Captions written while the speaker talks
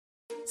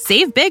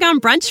Save big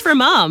on brunch for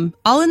mom,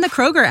 all in the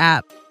Kroger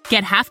app.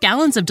 Get half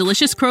gallons of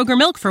delicious Kroger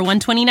milk for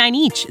 $1.29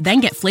 each.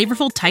 Then get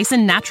flavorful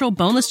Tyson natural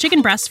boneless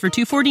chicken breasts for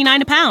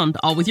 $2.49 a pound,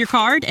 all with your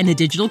card and a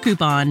digital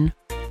coupon.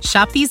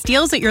 Shop these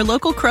deals at your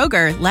local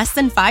Kroger, less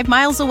than 5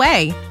 miles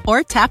away.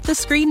 Or tap the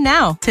screen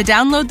now to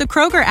download the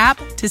Kroger app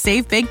to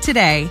save big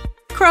today.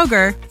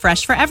 Kroger,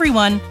 fresh for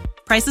everyone.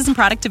 Prices and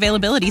product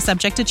availability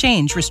subject to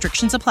change.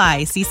 Restrictions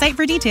apply. See site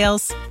for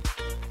details.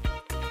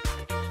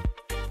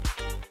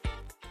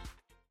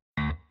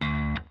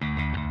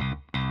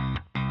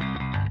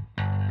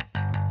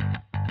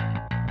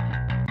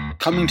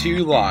 Coming to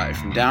you live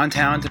from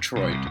downtown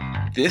Detroit,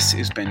 this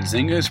is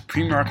Benzinga's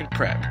Pre-Market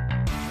Prep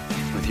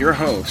with your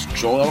host,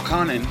 Joel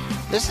Elconin.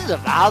 This is a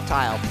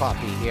volatile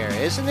puppy here,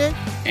 isn't it?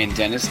 And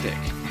Dennis Dick.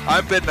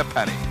 I'm bidding a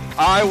penny.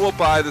 I will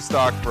buy the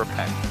stock for a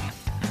penny.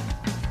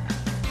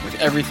 With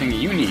everything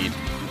you need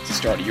to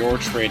start your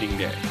trading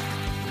day.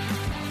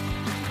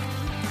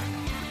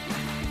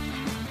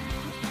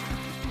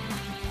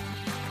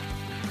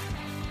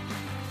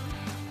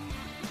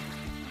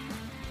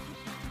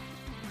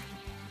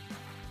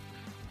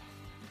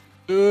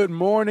 Good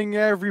morning,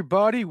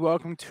 everybody.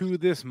 Welcome to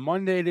this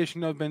Monday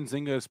edition of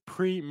Benzinga's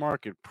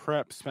Pre-Market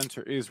Prep.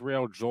 Spencer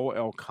Israel,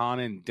 Joel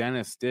Elconin,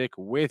 Dennis Dick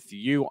with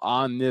you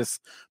on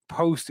this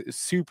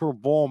post-Super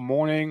Bowl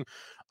morning.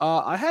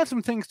 I have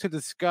some things to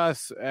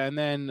discuss, and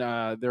then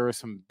there is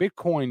some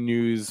Bitcoin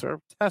news, or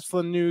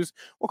Tesla news.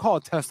 We'll call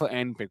it Tesla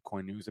and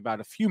Bitcoin news about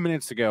a few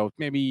minutes ago,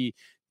 maybe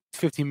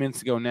 15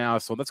 minutes ago now.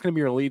 So that's going to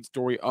be our lead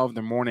story of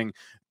the morning.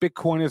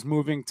 Bitcoin is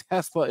moving.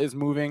 Tesla is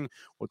moving.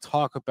 We'll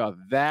talk about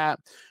that.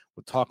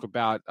 We'll talk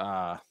about,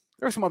 there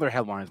are some other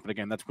headlines, but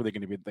again, that's really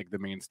going to be like the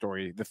main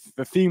story.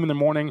 The theme in the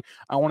morning,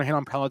 I want to hit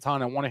on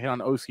Peloton. I want to hit on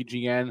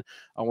OCGN.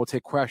 We'll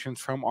take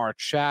questions from our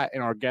chat,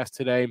 and our guest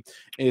today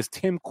is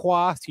Tim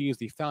Quast. He is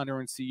the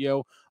founder and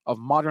CEO of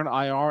Modern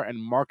IR and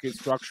Market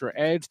Structure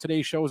Edge.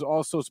 Today's show is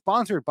also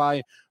sponsored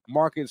by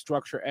Market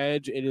Structure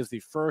Edge. It is the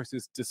first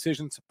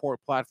decision support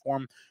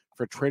platform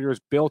for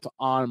traders built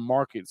on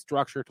market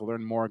structure. To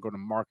learn more, go to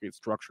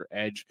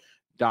marketstructureedge.com.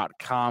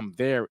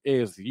 There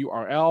is the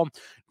URL.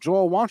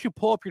 Joel, why don't you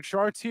pull up your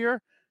charts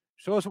here?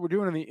 Show us what we're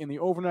doing in the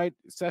overnight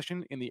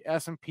session in the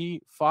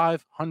S&P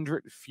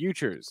 500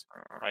 futures.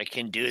 I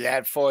can do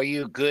that for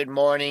you. Good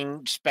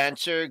morning,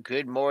 Spencer.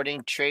 Good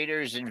morning,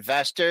 traders,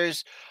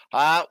 investors.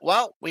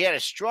 Well, we had a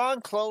strong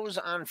close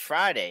on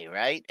Friday,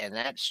 right? And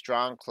that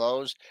strong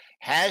close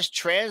has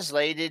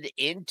translated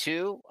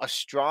into a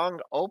strong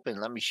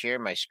open. Let me share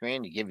my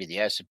screen to give you the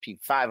S&P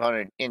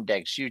 500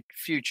 index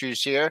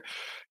futures here.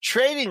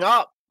 Trading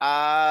up,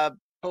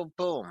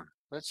 boom.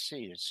 Let's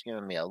see. It's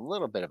giving me a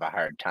little bit of a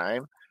hard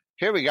time.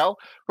 Here we go.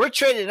 We're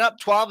trading up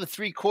 12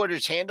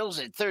 3/4 handles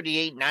at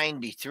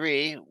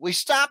 38.93. We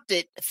stopped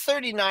at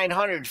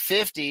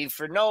 3,950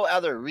 for no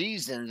other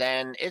reason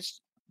than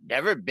it's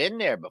never been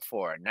there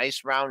before.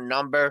 Nice round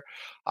number.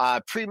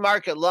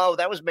 Pre-market low,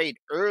 that was made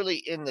early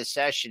in the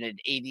session at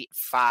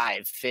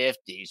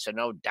 85.50. So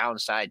no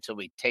downside till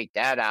we take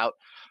that out.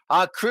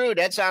 Crude,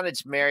 that's on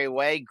its merry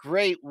way.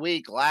 Great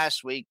week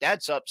last week.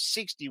 That's up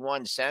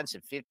 61 cents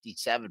at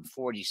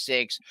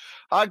 57.46.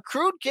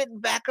 Crude getting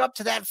back up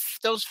to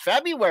those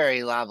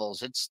February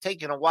levels. It's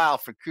taken a while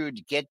for crude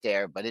to get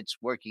there, but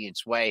it's working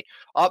its way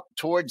up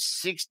towards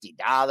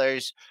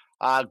 $60.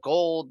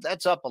 Gold,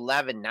 that's up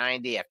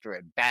 11.90 after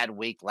a bad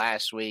week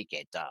last week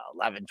at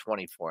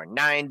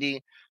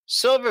 11.24.90.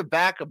 Silver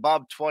back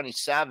above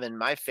 27,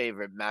 my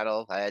favorite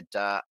metal, at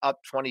up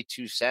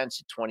 22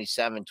 cents at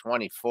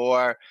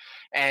 27.24.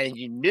 And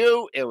you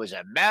knew it was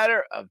a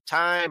matter of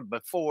time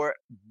before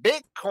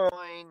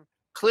Bitcoin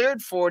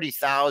cleared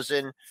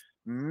 40,000.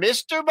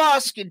 Mr.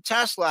 Musk and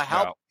Tesla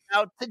helped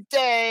out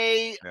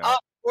today, up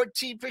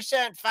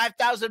 14%,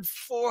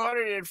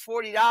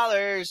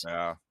 $5,440.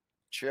 Yeah.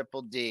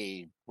 Triple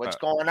D. What's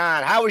going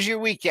on? How was your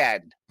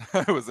weekend?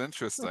 It was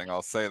interesting.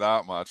 I'll say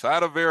that much. I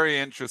had a very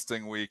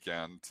interesting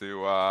weekend.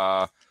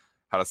 Had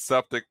a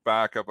septic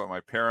backup at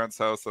my parents'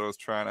 house that I was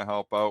trying to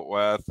help out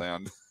with,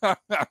 and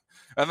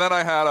and then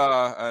I had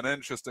an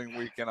interesting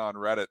weekend on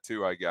Reddit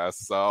too, I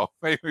guess. So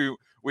maybe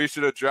we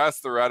should address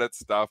the Reddit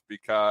stuff,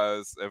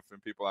 because if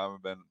people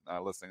haven't been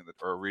listening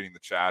or reading the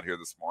chat here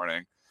this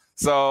morning,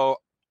 so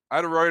I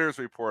had a Reuters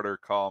reporter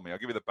call me. I'll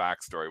give you the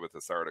backstory with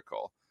this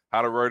article.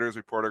 Had a Reuters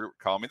reporter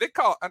call me. They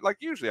call, like,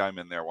 usually I'm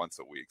in there once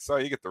a week. So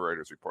you get the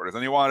Reuters reporters,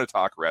 and he wanted to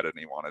talk Reddit, and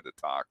he wanted to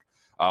talk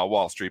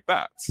Wall Street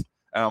bets.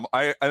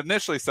 I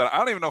initially said, I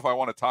don't even know if I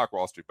want to talk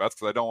Wall Street bets,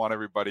 because I don't want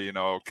everybody,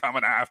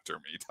 coming after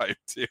me type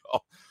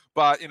deal.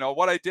 But,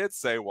 what I did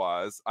say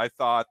was, I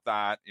thought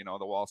that, the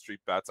Wall Street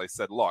bets, I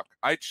said, look,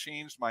 I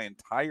changed my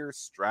entire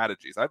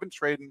strategies. I've been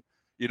trading,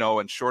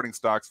 and shorting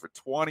stocks for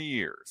 20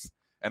 years.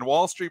 And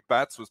Wall Street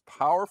bets was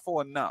powerful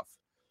enough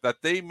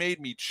that they made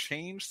me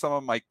change some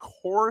of my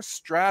core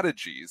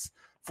strategies.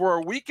 For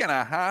a week and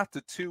a half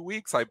to 2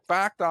 weeks, I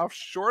backed off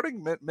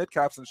shorting mid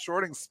caps and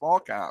shorting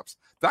small caps.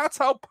 That's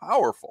how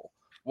powerful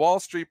Wall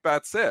Street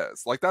bets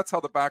is. Like, that's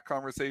how the back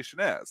conversation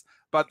is.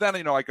 But then,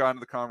 I got into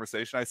the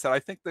conversation. I said, I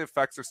think the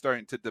effects are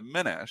starting to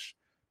diminish,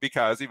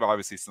 because you've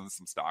obviously seen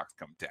some stocks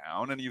come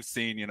down and you've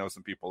seen,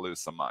 some people lose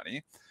some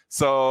money.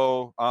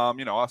 So,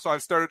 so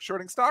I've started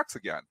shorting stocks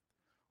again.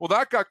 Well,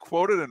 that got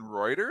quoted in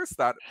Reuters,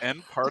 that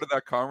end part of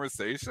that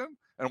conversation,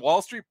 and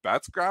Wall Street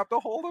Bets grabbed a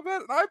hold of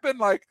it. And I've been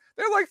like,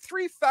 there are like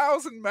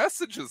 3,000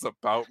 messages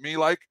about me,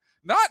 like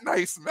not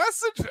nice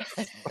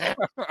messages.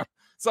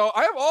 So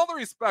I have all the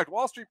respect,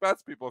 Wall Street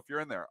Bets people, if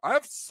you're in there. I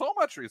have so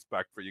much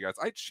respect for you guys.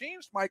 I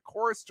changed my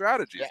core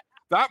strategies. Yeah.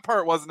 That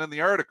part wasn't in the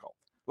article.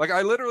 Like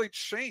I literally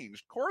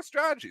changed core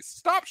strategies.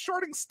 Stop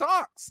shorting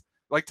stocks,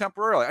 like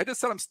temporarily. I just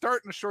said I'm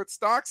starting to short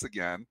stocks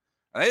again.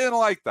 And they didn't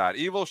like that.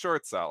 Evil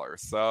short seller.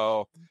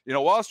 So,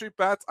 Wall Street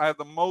Bets, I have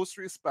the most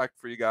respect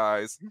for you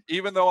guys.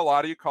 Even though a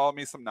lot of you call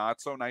me some not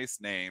so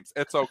nice names,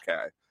 it's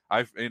okay.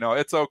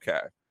 It's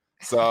okay.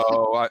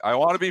 So I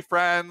want to be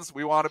friends.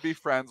 We want to be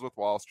friends with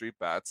Wall Street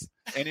Bets.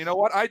 And you know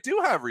what? I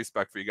do have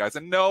respect for you guys.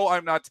 And no,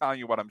 I'm not telling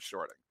you what I'm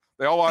shorting.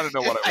 They all want to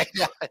know what I'm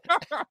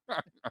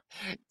shorting.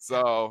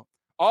 So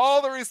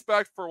all the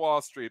respect for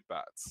Wall Street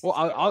Bets. Well,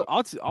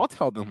 I'll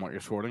tell them what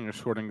you're shorting. You're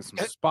shorting some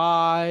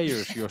SPY.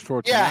 You're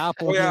shorting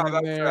Apple. Yeah,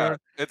 that's there.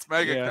 It's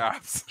mega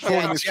caps.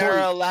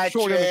 General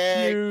Electric.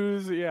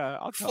 Qs. Yeah,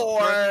 I'll tell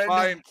Ford.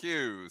 SPY and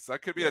Qs.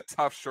 That could be a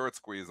tough short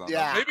squeeze on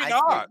them. Maybe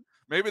not.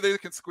 Maybe they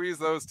can squeeze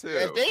those too.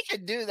 If they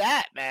can do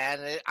that,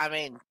 man, I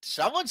mean,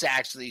 someone's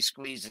actually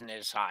squeezing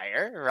this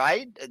higher,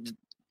 right?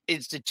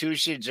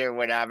 Institutions or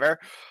whatever.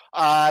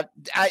 I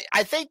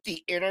think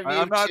the interview.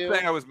 I'm not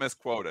saying I was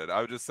misquoted. I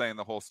was just saying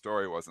the whole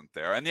story wasn't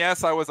there. And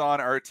yes, I was on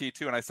RT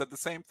too, and I said the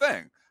same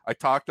thing. I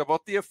talked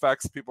about the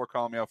effects. People are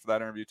calling me out for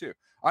that interview too.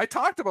 I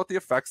talked about the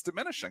effects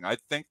diminishing. I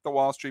think the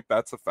Wall Street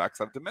Bets effects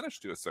have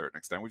diminished to a certain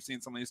extent. We've seen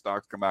some of these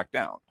stocks come back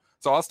down.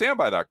 So I'll stand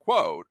by that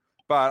quote.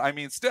 But I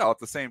mean, still at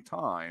the same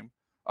time,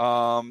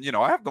 I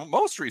have the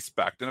most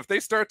respect. And if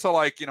they start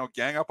to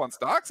gang up on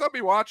stocks, I'll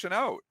be watching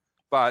out.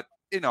 But,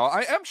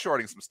 I am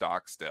shorting some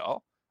stocks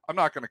still. I'm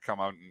not going to come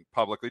out and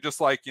publicly, just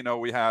like,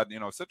 we had,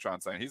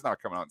 Citron saying he's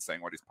not coming out and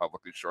saying what he's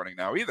publicly shorting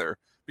now either,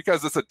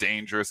 because it's a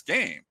dangerous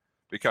game,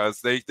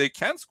 because they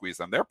can squeeze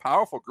them. They're a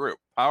powerful group.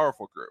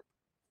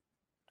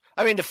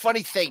 I mean, the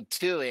funny thing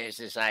too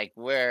is like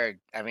we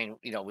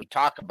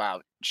talk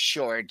about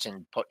shorts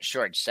and put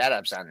short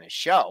setups on the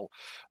show,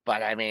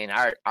 but I mean,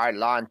 our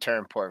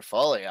long-term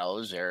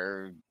portfolios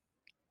are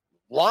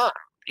long,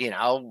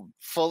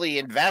 fully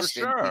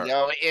invested,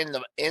 sure.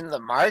 in the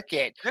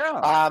market.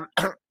 Yeah.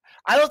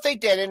 I don't think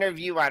that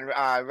interview on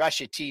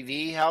Russia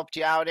TV helped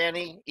you out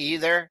any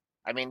either.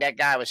 I mean, that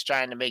guy was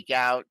trying to make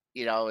out,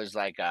 as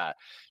like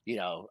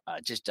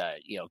just a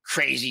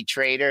crazy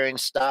trader and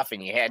stuff,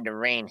 and you had to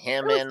rein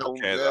him in.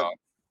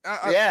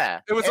 Okay,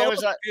 it was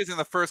almost confusing.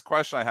 The first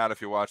question I had,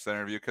 if you watched that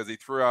interview, because he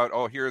threw out,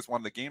 "Oh, here's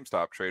one of the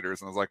GameStop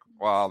traders," and I was like,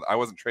 "Well, I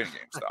wasn't trading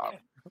GameStop."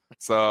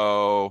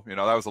 So, that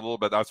was a little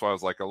bit, that's why I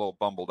was like a little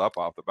bumbled up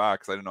off the bat,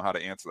 because I didn't know how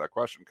to answer that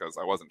question, because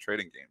I wasn't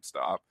trading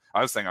GameStop.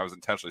 I was saying I was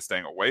intentionally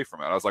staying away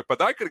from it. I was like, but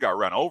that could have got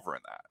run over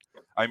in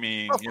that. I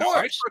mean,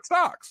 I short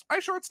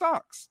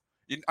stocks.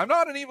 I'm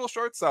not an evil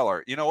short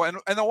seller, and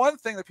the one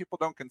thing that people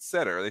don't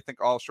consider, they think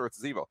all shorts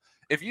is evil.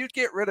 If you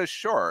get rid of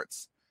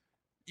shorts,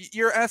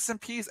 your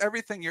S&Ps,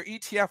 everything, your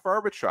ETF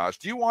arbitrage,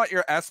 do you want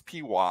your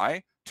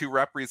SPY to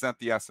represent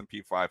the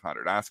S&P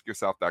 500? Ask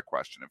yourself that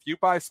question. If you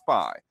buy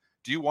SPY,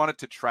 do you want it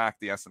to track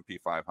the S&P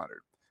 500?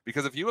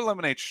 Because if you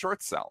eliminate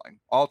short selling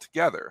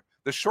altogether,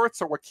 the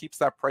shorts are what keeps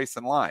that price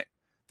in line.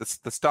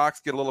 The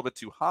stocks get a little bit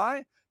too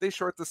high, they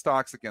short the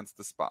stocks against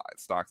the SPY.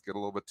 Stocks get a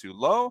little bit too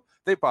low,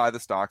 they buy the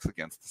stocks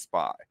against the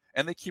SPY.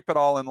 And they keep it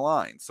all in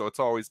line, so it's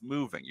always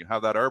moving. You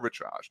have that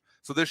arbitrage.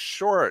 So this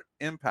short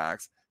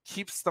impacts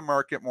keeps the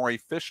market more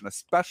efficient,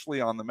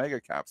 especially on the mega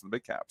caps and the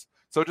big caps.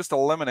 So just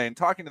eliminating,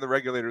 talking to the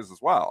regulators as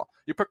well,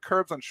 you put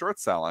curbs on short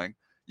selling,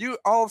 you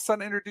all of a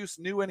sudden introduce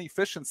new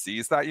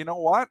inefficiencies that,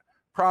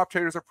 prop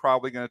traders are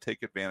probably going to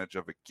take advantage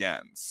of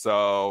again.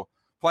 So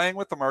playing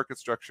with the market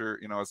structure,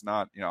 is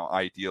not,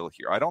 ideal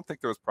here. I don't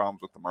think there was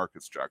problems with the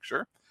market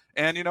structure.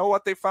 And you know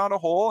what? They found a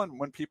hole, and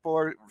when people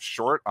are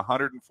short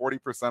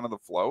 140% of the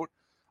float,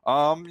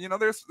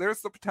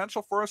 there's the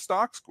potential for a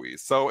stock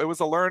squeeze. So it was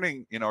a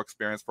learning,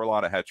 experience for a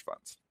lot of hedge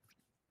funds.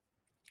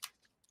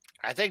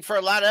 I think for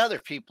a lot of other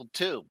people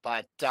too,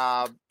 but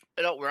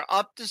we're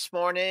up this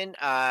morning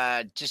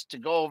just to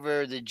go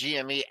over the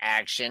GME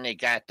action. It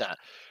got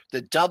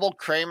the double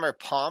Kramer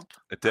pump.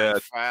 It did. On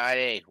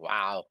Friday.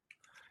 Wow.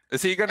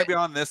 Is he going to be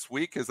on this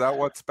week? Is that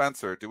what,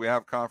 Spencer? Do we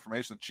have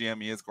confirmation that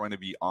GME is going to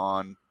be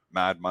on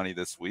Mad Money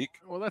this week?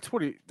 Well, that's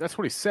what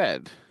he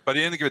said. But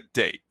he didn't give a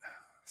date.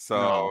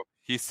 So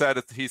he said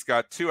he's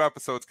got 2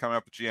 episodes coming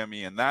up at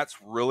GME, and that's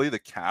really the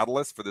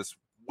catalyst for this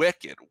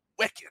wicked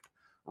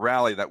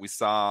rally that we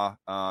saw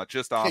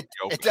just off the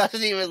open. It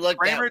doesn't even look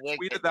Kramer that wicked.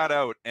 tweeted that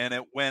out, and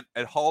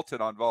it halted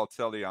on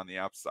volatility on the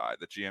upside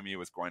that GME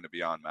was going to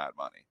be on Mad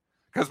Money.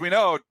 Because we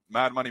know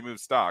Mad Money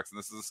moves stocks, and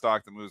this is a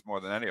stock that moves more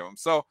than any of them.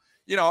 So,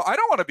 I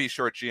don't want to be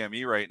short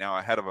GME right now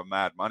ahead of a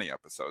Mad Money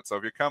episode. So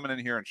if you're coming in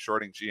here and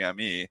shorting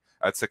GME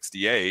at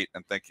 68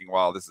 and thinking,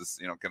 well, this is,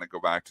 going to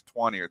go back to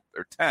 20 or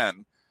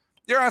 10,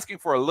 you're asking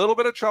for a little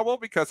bit of trouble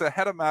because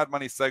ahead of Mad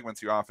Money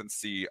segments, you often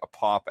see a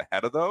pop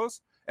ahead of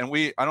those. And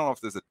I don't know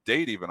if there's a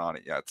date even on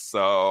it yet.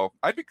 So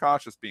I'd be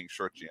cautious being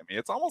short GME.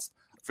 It's almost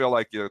feel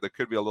like there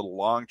could be a little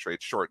long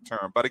trade short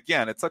term. But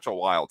again, it's such a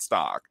wild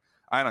stock.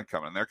 I don't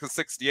come in there because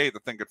 68, the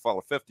thing could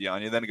fall to 50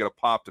 on you. Then you get a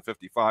pop to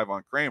 55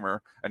 on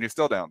Kramer, and you're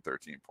still down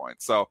 13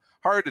 points. So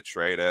hard to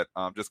trade it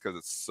just because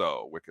it's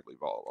so wickedly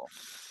volatile.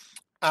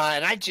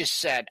 And I just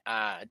said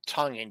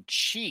tongue in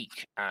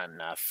cheek on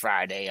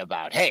Friday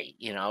about, hey,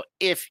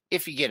 if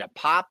you get a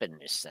pop in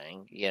this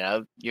thing,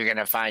 you're going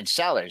to find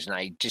sellers. And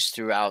I just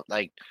threw out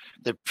like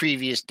the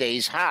previous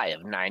day's high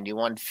of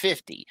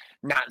 91.50,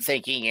 not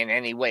thinking in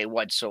any way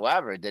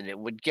whatsoever that it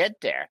would get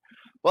there.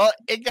 Well,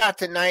 it got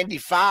to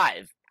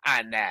 95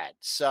 on that.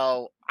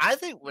 So I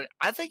think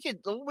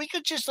we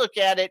could just look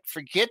at it,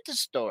 forget the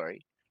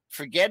story,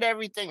 forget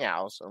everything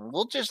else, and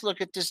we'll just look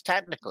at this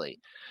technically.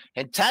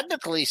 And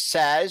technically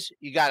says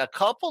you got a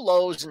couple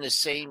lows in the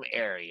same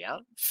area,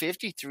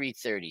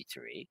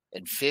 53.33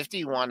 and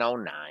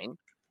 51.09,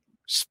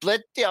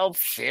 split deal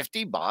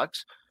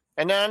 $50,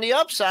 and then on the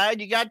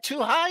upside you got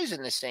two highs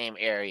in the same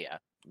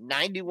area,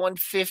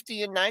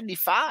 91.50 and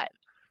 95.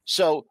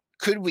 So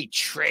could we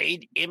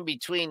trade in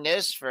between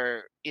this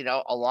for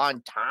a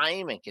long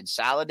time and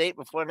consolidate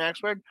before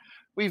next word?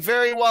 We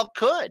very well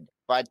could.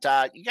 But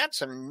you got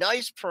some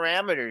nice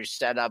parameters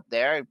set up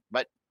there.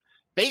 But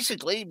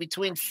basically,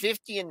 between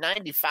 50 and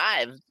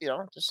 95,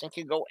 this thing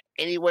can go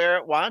anywhere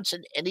it wants at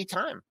any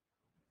time.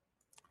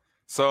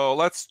 So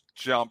let's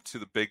jump to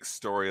the big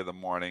story of the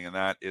morning, and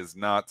that is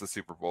not the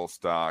Super Bowl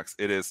stocks.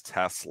 It is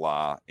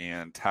Tesla,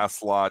 and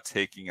Tesla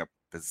taking a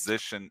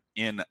position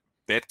in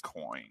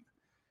Bitcoin.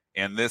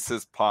 And this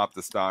has popped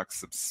the stock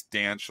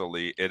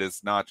substantially. It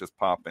is not just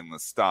popping the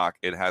stock.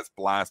 It has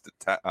blasted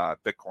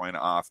Bitcoin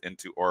off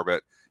into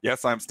orbit.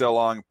 Yes, I'm still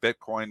long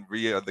Bitcoin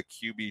via the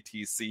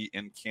QBTC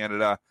in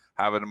Canada.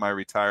 Have it in my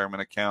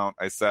retirement account.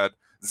 I said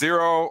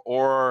 0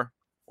 or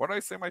what did I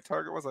say my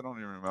target was? I don't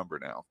even remember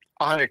now.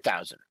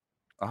 100,000.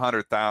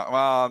 100,000.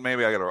 Well,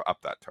 maybe I got to up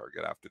that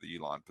target after the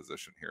Elon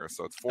position here.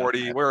 So it's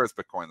 40. Okay. Where is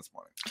Bitcoin this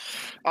morning?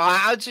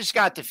 I just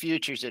got the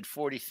futures at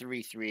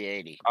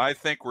 43,380. I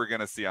think we're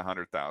going to see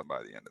 100,000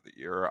 by the end of the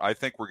year. I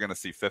think we're going to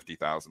see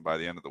 50,000 by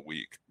the end of the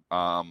week.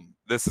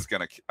 This is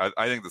going to,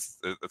 I think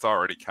it's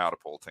already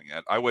catapulting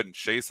it. I wouldn't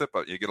chase it,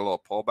 but you get a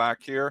little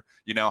pullback here.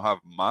 You now have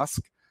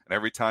Musk, and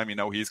every time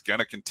he's going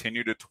to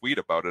continue to tweet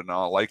about it in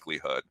all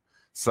likelihood.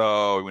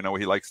 So we know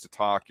he likes to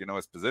talk,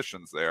 his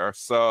positions there.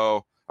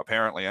 So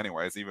apparently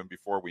anyways, even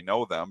before we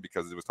know them,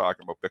 because he was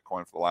talking about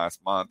Bitcoin for the last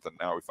month, and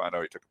now we find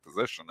out he took a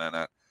position in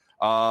it.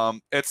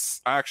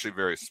 It's actually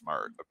very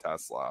smart of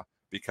Tesla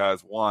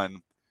because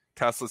one,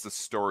 Tesla's a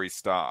story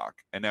stock,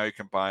 and now you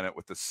combine it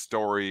with the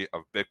story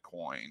of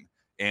Bitcoin,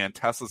 and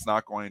Tesla's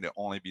not going to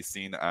only be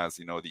seen as,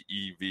 the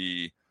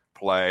EV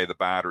play, the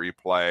battery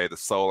play, the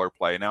solar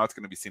play. Now it's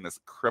going to be seen as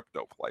a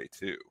crypto play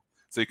too.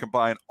 So you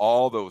combine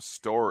all those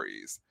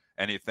stories,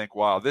 and you think,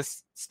 wow,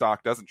 this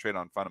stock doesn't trade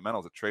on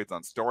fundamentals, it trades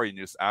on story, and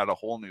you just add a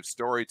whole new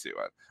story to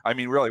it. I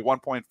mean, really,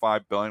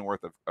 1.5 billion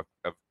worth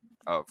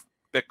of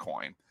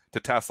Bitcoin to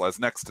Tesla is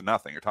next to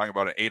nothing. You're talking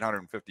about an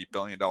 $850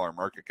 billion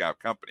market cap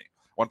company.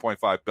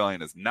 1.5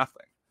 billion is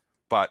nothing,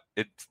 but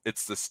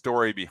it's the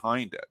story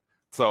behind it.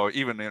 So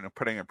even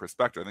putting in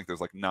perspective, I think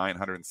there's like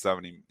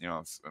 970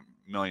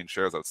 million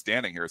shares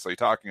outstanding here. So you're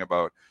talking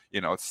about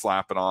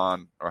slapping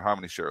on, or how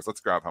many shares? Let's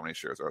grab how many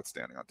shares are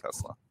outstanding on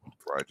Tesla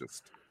before I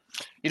just.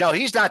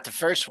 He's not the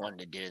first one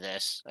to do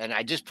this, and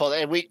I just pulled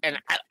it. And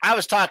I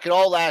was talking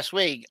all last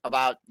week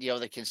about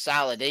the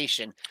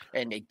consolidation,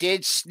 and they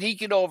did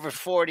sneak it over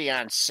 40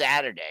 on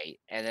Saturday,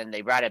 and then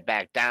they brought it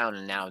back down,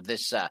 and now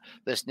this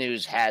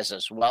news has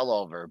us well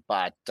over.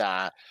 But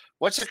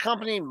what's the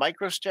company?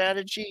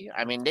 MicroStrategy?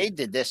 I mean, they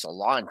did this a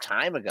long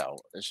time ago.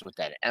 This with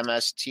that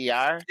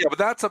MSTR. Yeah, but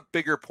that's a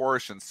bigger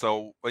portion.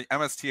 So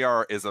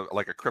MSTR is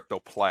like a crypto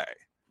play,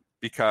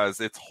 because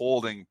it's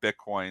holding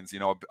Bitcoins.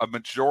 A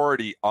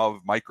majority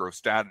of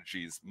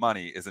MicroStrategy's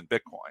money is in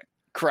Bitcoin.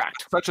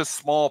 Correct. Such a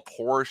small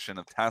portion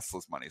of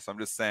Tesla's money. So I'm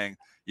just saying,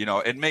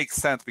 it makes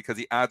sense because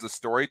he adds a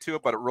story to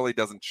it, but it really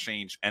doesn't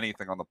change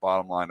anything on the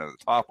bottom line or the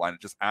top line.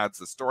 It just adds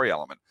the story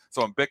element.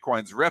 So when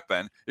Bitcoin's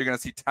ripping, you're going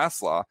to see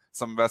Tesla,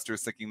 some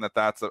investors thinking that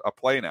that's a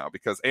play now,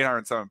 because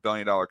 $807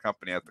 billion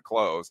company at the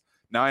close,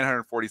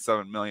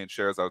 947 million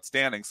shares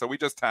outstanding. So we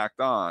just tacked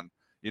on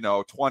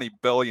 $20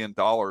 billion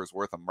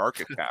worth of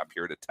market cap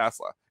here to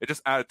Tesla. It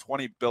just added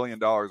 $20 billion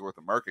worth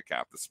of market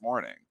cap this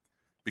morning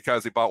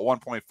because he bought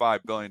 $1.5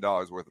 billion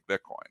worth of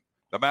Bitcoin.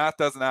 The math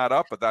doesn't add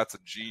up, but that's a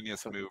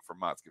genius move for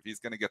Musk. If he's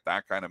going to get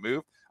that kind of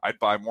move, I'd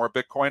buy more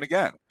Bitcoin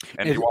again.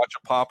 And you watch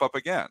it pop up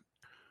again.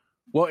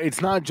 Well,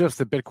 it's not just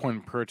the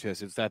Bitcoin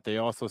purchase. It's that they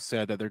also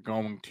said that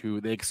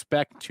they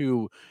expect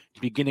to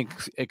begin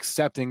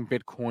accepting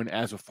Bitcoin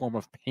as a form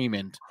of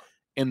payment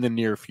in the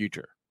near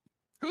future.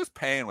 Who's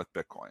paying with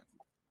Bitcoin?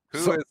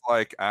 Who is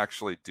like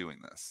actually doing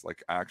this?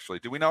 Like, actually,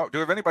 do we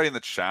have anybody in the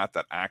chat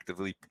that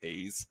actively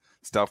pays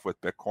stuff with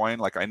Bitcoin?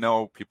 Like, I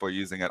know people are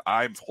using it.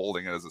 I'm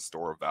holding it as a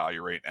store of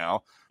value right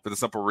now for the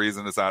simple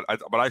reason is that,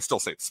 but I still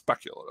say it's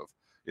speculative,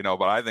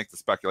 but I think the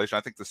speculation,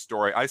 I think the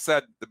story, I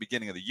said at the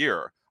beginning of the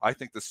year, I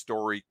think the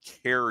story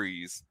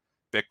carries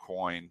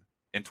Bitcoin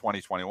in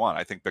 2021.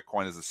 I think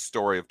Bitcoin is a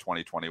story of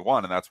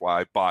 2021, and that's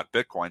why I bought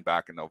Bitcoin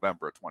back in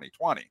November of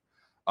 2020.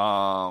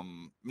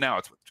 Now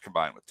it's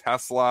combined with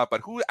Tesla,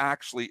 but who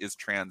actually is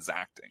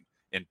transacting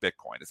in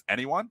Bitcoin? Is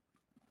anyone?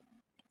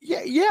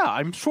 Yeah,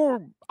 I'm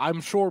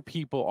sure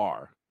people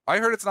are. I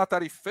heard it's not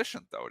that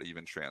efficient though to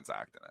even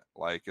transact in it.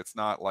 Like, it's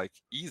not like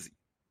easy.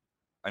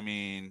 I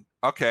mean,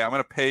 okay, I'm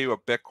going to pay you a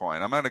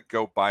Bitcoin. I'm going to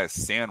go buy a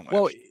sandwich.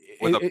 Well,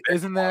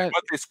 isn't that?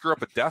 What if they screw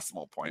up a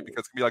decimal point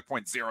because it can be like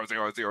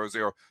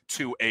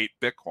 0.000028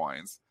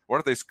 Bitcoins? What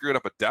if they screwed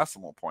up a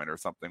decimal point or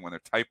something when they're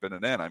typing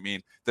it in? I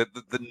mean, the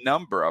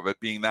number of it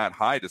being that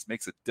high just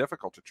makes it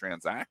difficult to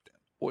transact in.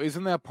 Well,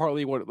 isn't that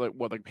partly what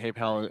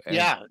PayPal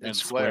and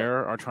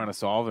Square are trying to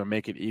solve and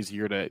make it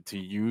easier to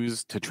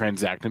use to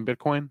transact in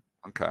Bitcoin?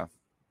 Okay.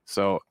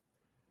 So,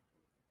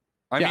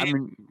 I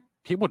mean,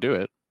 people do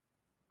it.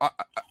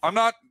 I'm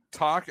not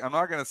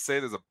going to say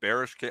there's a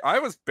bearish case. I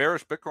was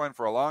bearish Bitcoin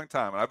for a long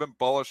time, and I've been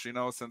bullish,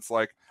 since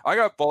like I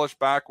got bullish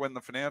back when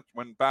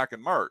back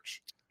in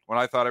March, when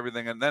I thought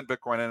everything, and then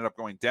Bitcoin ended up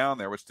going down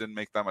there, which didn't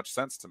make that much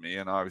sense to me.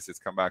 And obviously it's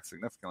come back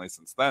significantly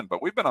since then,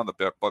 but we've been on the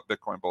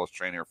Bitcoin bullish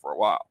train here for a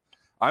while.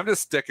 I'm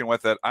just sticking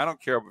with it. I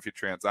don't care if you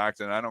transact,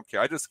 and I don't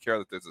care. I just care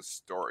that there's a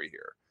story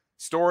here.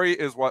 Story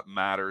is what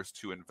matters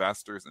to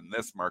investors in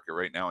this market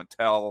right now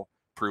until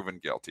proven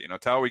guilty,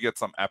 until we get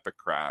some epic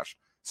crash.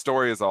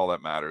 Story is all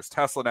that matters.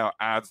 Tesla now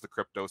adds the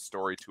crypto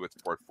story to its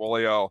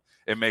portfolio.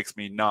 It makes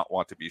me not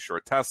want to be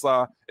short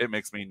Tesla. It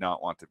makes me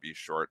not want to be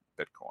short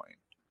Bitcoin.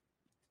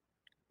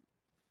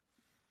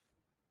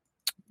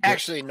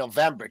 Actually,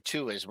 November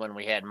too is when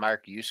we had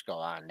Mark Yusko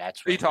on.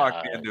 That's when he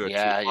talked me into it.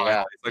 Yeah. He's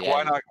like,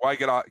 why not? Why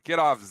get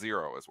off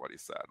zero? Is what he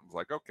said. I was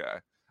like, okay.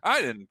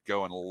 I didn't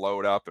go and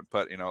load up and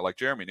put, like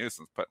Jeremy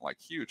Newsom's putting like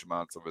huge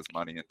amounts of his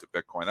money into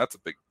Bitcoin. That's a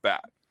big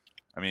bet.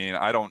 I mean,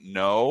 I don't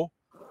know.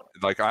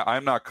 Like,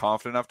 I'm not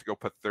confident enough to go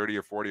put 30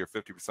 or 40 or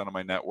 50% of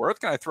my net worth.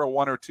 Can I throw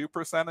 1 or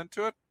 2%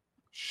 into it?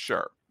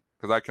 Sure,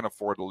 because I can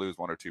afford to lose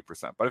 1 or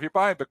 2%. But if you're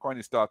buying Bitcoin,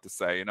 you still have to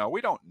say,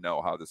 we don't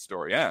know how this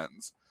story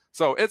ends.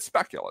 So it's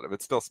speculative.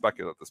 It's still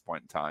speculative at this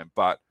point in time.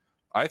 But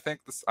I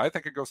think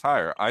it goes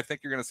higher. I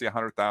think you're going to see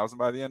 100,000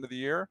 by the end of the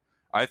year.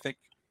 I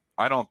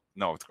don't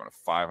know if it's going to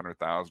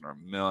 500,000 or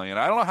 $1 million.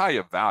 I don't know how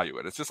you value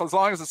it. It's just as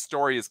long as the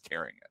story is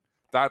carrying it.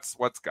 That's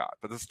what's got.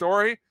 But the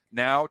story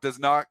now does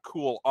not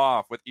cool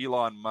off with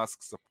Elon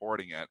Musk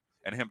supporting it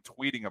and him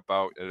tweeting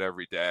about it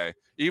every day.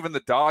 Even the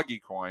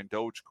Dogecoin,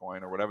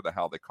 or whatever the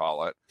hell they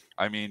call it.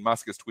 I mean,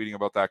 Musk is tweeting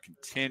about that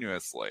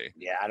continuously.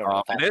 Yeah, I don't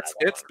know. And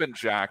it's been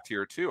jacked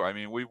here too. I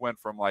mean, we went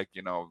from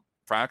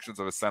fractions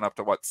of a cent up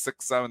to what,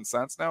 6-7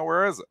 cents now?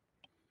 Where is it?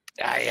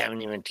 I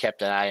haven't even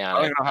kept an eye on it. I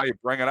don't even know how you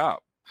bring it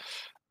up.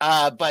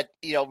 But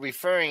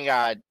referring,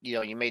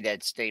 you made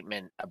that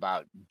statement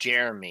about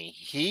Jeremy.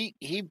 He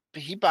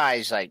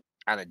buys like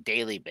on a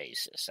daily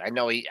basis. I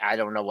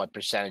don't know what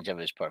percentage of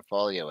his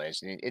portfolio is.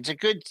 It's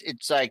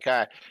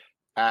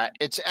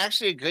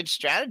actually a good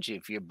strategy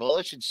if you're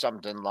bullish in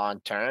something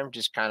long term.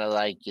 Just kind of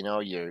like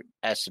your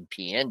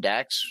S&P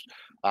index.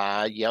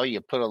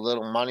 You put a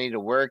little money to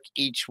work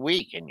each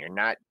week, and you're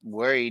not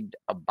worried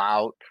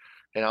about.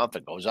 If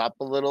it goes up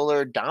a little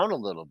or down a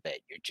little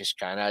bit, you're just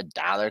kind of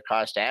dollar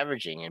cost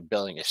averaging and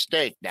building a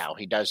stake. Now,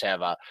 he does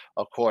have a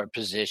core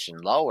position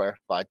lower,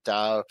 but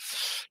the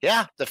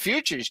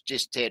futures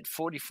just hit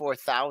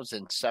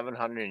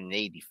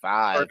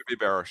 44,785. Hard to be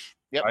bearish.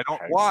 Yep. I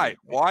don't. Why?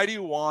 Why do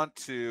you want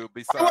to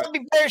be? I don't want to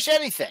be bearish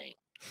anything.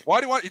 Why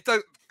do you want? It's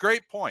a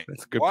great point.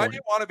 That's a good Why point. do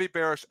you want to be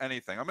bearish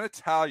anything? I'm going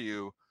to tell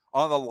you.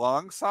 On the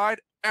long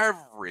side,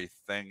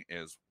 everything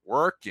is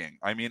working.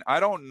 I mean, I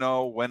don't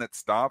know when it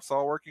stops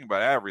all working,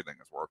 but everything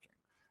is working.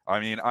 I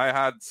mean, I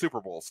had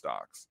Super Bowl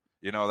stocks,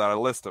 that a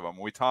list of them.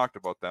 We talked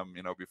about them,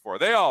 before.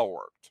 They all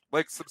worked.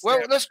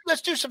 Well,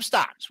 let's do some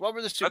stocks. What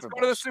were the Super Bowl?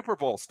 Let's go to the Super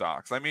Bowl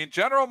stocks. I mean,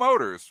 General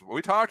Motors,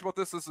 we talked about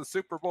this as a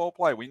Super Bowl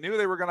play. We knew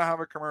they were going to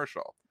have a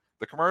commercial.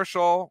 The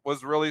commercial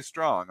was really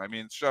strong. I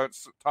mean,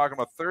 talking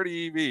about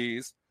 30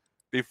 EVs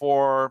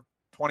before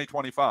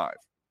 2025.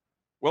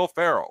 Will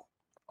Ferrell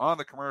on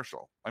the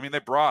commercial. I mean, they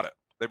brought it.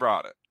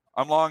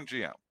 I'm long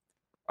GM.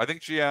 I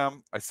think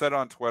GM, I said it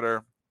on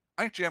Twitter,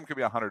 I think GM could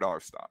be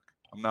 $100 stock.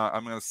 I'm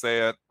going to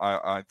say it.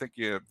 I think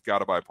you've got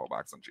to buy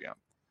pullbacks on GM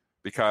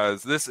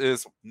because this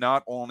is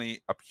not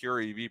only a pure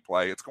EV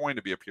play, it's going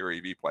to be a pure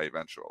EV play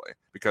eventually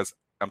because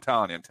I'm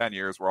telling you, in 10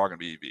 years, we're all going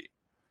to be EV.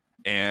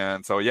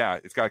 And so, yeah,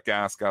 it's got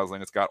gas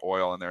guzzling, it's got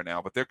oil in there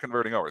now, but they're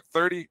converting over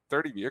 30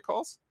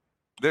 vehicles.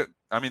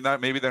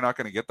 Maybe they're not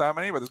going to get that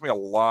many, but there's going to be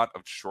a lot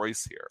of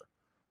choice here.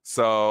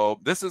 So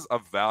this is a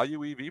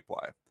value EV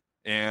play.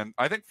 And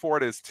I think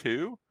Ford is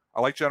too.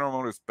 I like General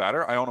Motors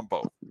better. I own them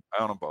both,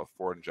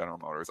 Ford and General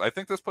Motors. I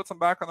think this puts them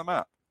back on the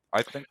map.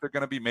 I think they're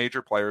going to be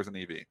major players in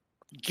EV.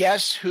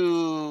 Guess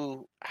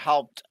who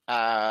helped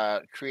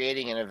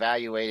creating and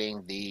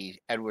evaluating the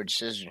Edward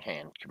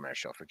Scissorhand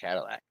commercial for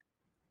Cadillac?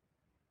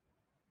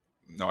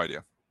 No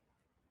idea.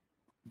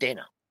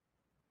 Dana.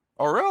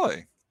 Oh,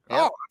 really? Yep.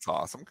 Oh, that's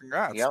awesome.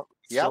 Congrats. Yep.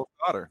 Still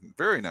daughter.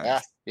 Very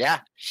nice. Yeah.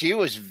 She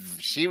was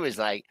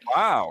like,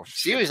 wow.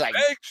 She was like,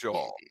 big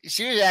Joel.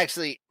 She was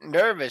actually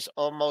nervous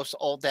almost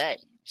all day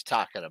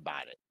talking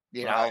about it.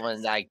 You know,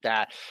 and like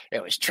that,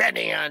 it was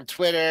trending on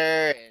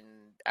Twitter and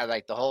I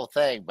like the whole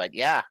thing. But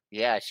yeah,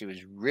 she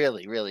was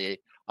really,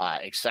 really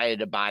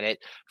excited about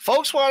it.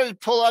 Folks wanted to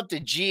pull up the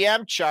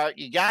GM chart.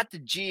 You got the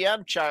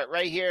GM chart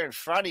right here in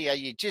front of you.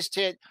 You just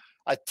hit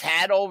a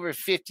tad over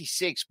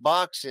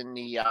 $56 in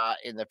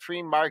the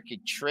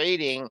pre-market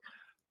trading,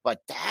 but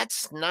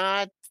that's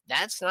not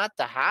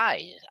the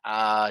high.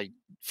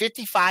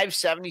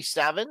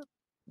 55.77,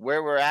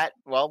 where we're at.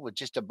 Well, we're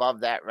just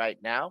above that right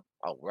now.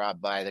 Oh, we're up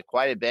by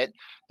quite a bit.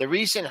 The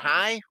recent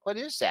high, what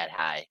is that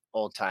high?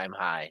 All-time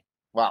high.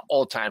 Well,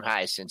 all-time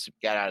high since it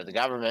got out of the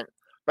government.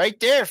 Right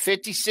there,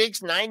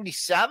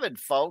 56.97,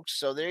 folks.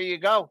 So there you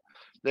go.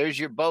 There's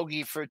your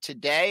bogey for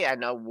today. I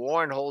know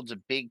Warren holds a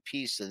big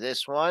piece of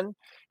this one.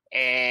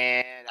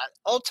 And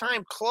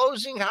all-time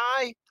closing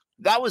high,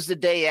 that was the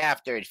day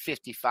after at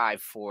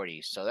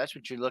 55.40. So that's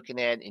what you're looking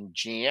at in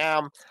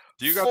GM.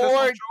 Do you got this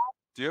one, Joel?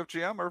 Do you have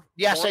GM or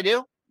Yes, Ford? I do.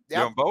 Yep. You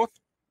have both?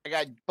 I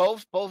got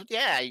both.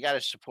 Yeah, you got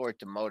to support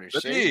the Motor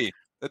City.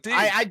 The D.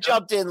 I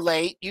jumped in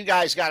late. You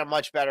guys got a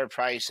much better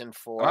price than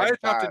Ford. I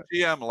jumped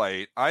in GM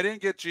late. I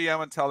didn't get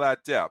GM until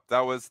that dip.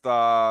 That was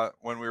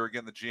when we were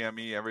getting the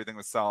GME, everything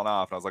was selling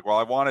off. And I was like, well,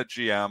 I wanted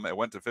GM. It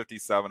went to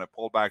 57. It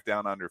pulled back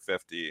down under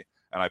 50,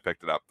 and I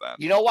picked it up then.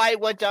 You know why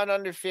it went down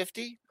under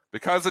 50?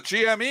 Because of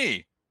GME.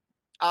 It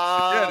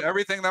did.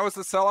 Everything that was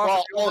the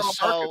sell-off. Well,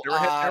 also, they were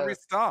hitting every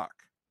stock.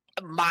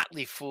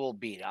 Motley Fool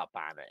beat up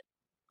on it.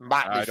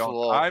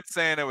 I'm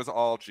saying it was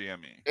all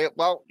GME.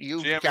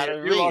 You got to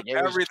read.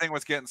 Everything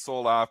was getting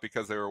sold off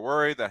because they were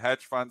worried that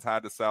hedge funds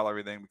had to sell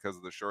everything because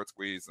of the short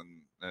squeeze and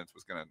it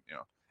was going to,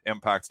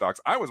 impact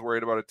stocks. I was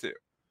worried about it too.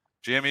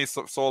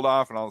 GME sold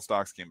off and all the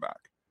stocks came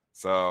back.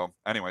 So,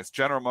 anyways,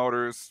 General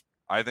Motors,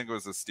 I think it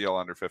was a steal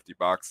under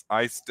 $50.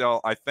 I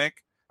think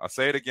I'll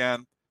say it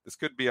again. This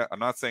could be. I'm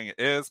not saying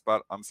it is,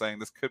 but I'm saying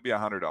this could be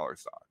 $100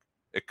 stock.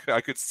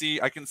 I can see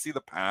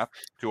the path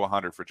to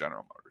 100 for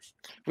General Motors.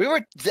 We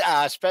were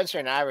Spencer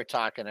and I were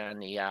talking on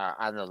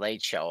the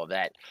Late Show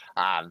that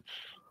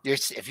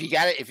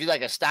if you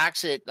like a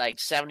stock's at like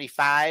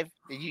 75,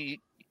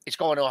 it's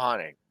going to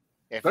 100.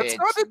 That's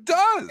what it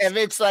does. If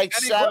it's like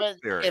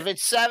if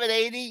it's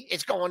 780,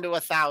 it's going to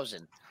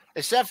 1,000.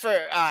 Except for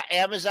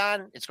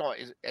Amazon, it's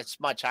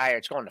much higher.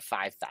 It's going to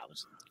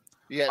 5,000.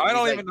 Yeah, I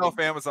don't even know if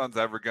Amazon's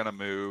ever going to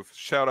move.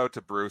 Shout out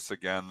to Bruce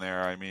again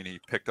there. I mean, he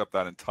picked up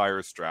that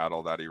entire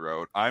straddle that he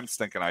wrote. I'm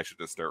thinking I should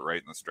just start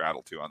writing the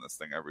straddle too on this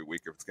thing every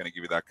week if it's going to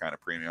give you that kind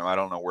of premium. I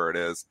don't know where it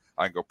is.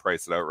 I can go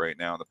price it out right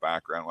now in the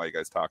background while you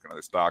guys talk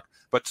another stock.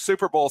 But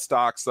Super Bowl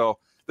stocks, so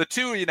the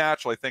two you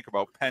naturally think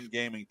about, Penn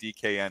Gaming,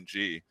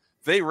 DKNG,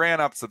 they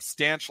ran up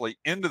substantially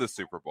into the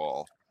Super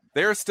Bowl.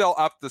 They're still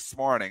up this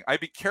morning. I'd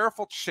be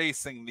careful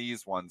chasing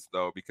these ones,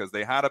 though, because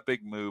they had a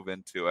big move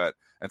into it.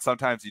 And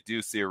sometimes you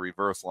do see a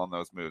reversal on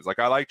those moves. Like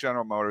I like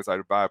General Motors.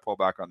 I'd buy a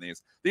pullback on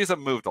these. These have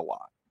moved a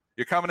lot.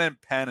 You're coming in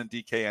Penn and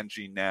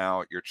DKNG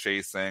now. You're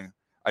chasing.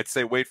 I'd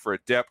say wait for a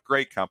dip.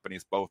 Great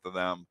companies, both of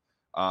them.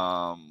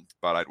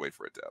 But I'd wait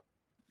for a dip.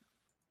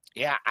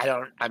 Yeah,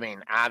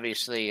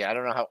 obviously, I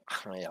don't know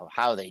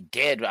how they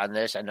did on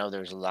this. I know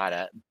there's a lot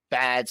of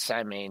bets.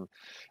 I mean,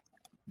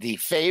 the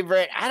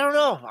favorite, I don't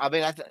know. I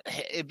mean,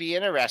 it'd be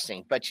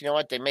interesting, but you know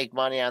what? They make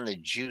money on the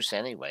juice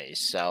anyways.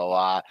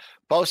 So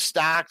both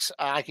stocks,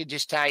 I could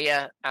just tell you,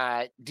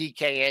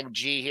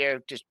 DKNG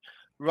here, just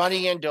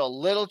running into a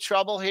little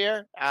trouble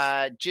here.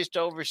 Just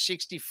over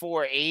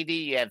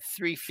 64.80. You have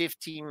 3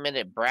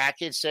 15-minute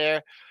brackets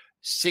there,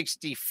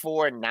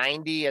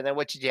 64.90. And then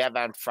what did you have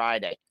on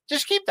Friday?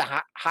 Just keep the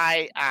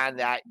high on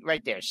that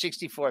right there,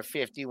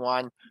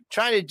 64.51.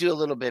 Trying to do a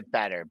little bit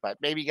better, but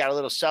maybe you got a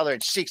little seller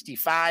at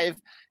 65.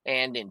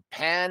 And in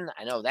Penn,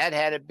 I know that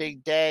had a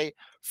big day.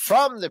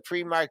 From the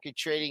pre-market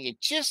trading, it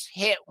just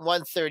hit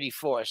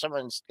 134.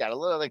 Someone's got a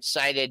little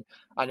excited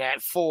on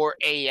that 4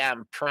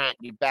 a.m. print.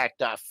 You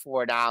backed off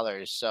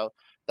 $4. So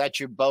that's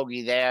your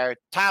bogey there.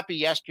 Top of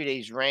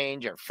yesterday's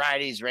range or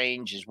Friday's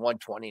range is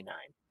 129.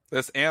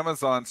 This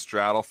Amazon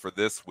straddle for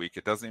this week,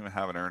 it doesn't even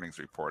have an earnings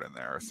report in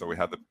there. So it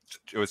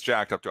was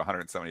jacked up to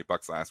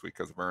 $170 last week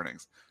because of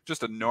earnings.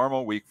 Just a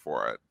normal week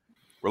for it.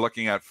 We're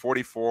looking at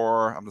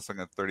 44. I'm just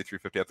looking at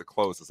 33.50 at the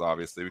closes,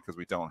 obviously, because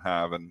we don't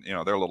have, and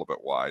they're a little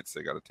bit wide,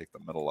 so you got to take the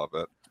middle of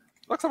it.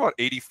 Looks about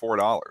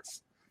 $84.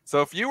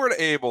 So if you were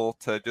able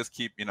to just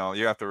keep, you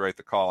have to write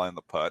the call and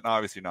the put. And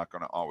obviously, you're not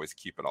going to always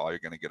keep it all. You're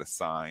going to get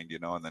assigned,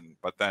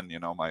 but then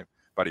my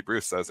buddy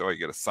Bruce says, oh, you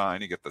get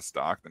assigned, you get the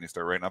stock, then you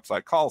start writing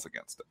upside calls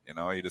against it.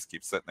 You just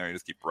keep sitting there, you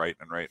just keep writing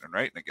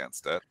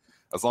against it.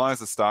 As long as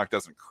the stock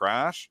doesn't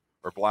crash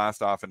or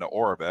blast off into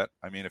orbit.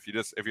 I mean, if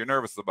you're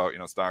nervous about,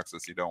 stocks,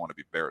 you don't want to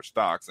be bearish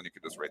stocks, then you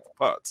could just rate the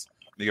puts.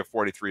 And you get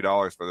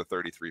 $43 for the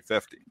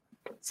 33.50.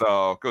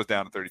 So it goes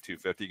down to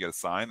 32.50. You get a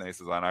sign. Then he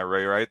says, then I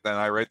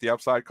rate the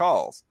upside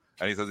calls.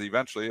 And he says,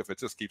 eventually, if it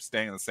just keeps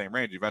staying in the same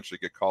range, you eventually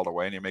get called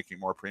away, and you're making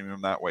more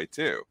premium that way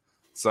too.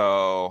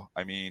 So,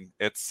 I mean,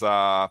 it's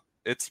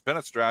been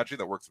a strategy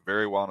that works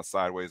very well in a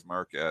sideways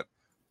market.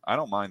 I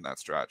don't mind that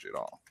strategy at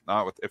all.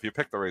 Not if you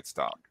pick the right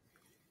stock.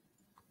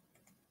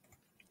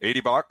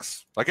 $80.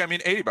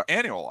 $80,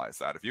 annualize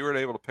that. If you were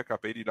able to pick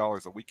up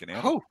 $80 a week in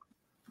annual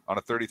on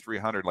a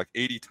 3,300,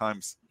 80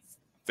 times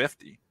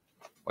 50,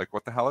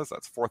 what the hell is that?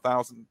 It's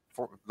 4,000.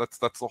 That's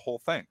the whole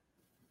thing.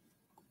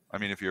 I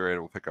mean, if you're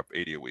able to pick up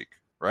 80 a week,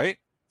 right?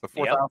 So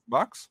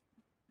 $4,000.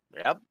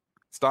 Yep.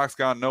 Stock's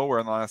gone nowhere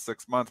in the last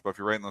 6 months, but if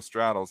you're rating those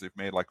straddles, you've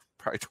made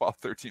probably $1,200,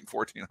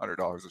 $1,300,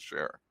 $1,400 a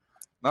share.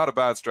 Not a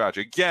bad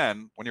strategy.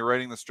 Again, when you're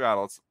rating the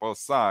straddle, it's both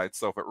sides.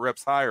 So if it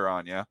rips higher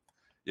on you,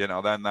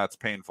 then that's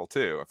painful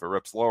too. If it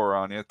rips lower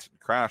on you, it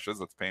crashes,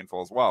 that's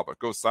painful as well. But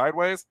goes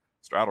sideways,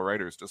 straddle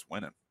rater is just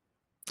winning.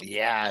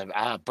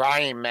 Yeah,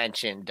 Brian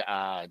mentioned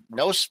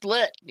no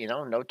split.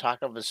 No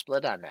talk of a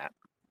split on that.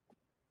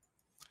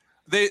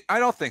 I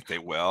don't think they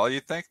will.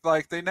 You think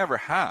they never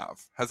have.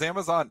 Has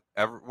Amazon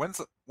ever? When's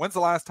the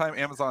last time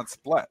Amazon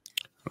split?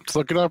 Let's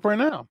look it up right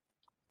now.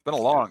 It's been a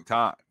long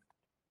time.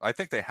 I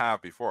think they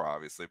have before,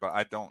 obviously, but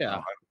I don't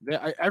know.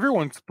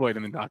 Everyone split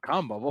in the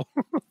 .com bubble.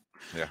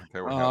 Yeah, they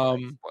were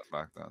split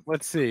back then.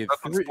 Let's see.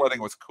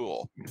 Splitting was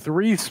cool.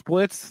 3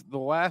 splits. The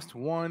last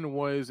one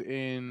was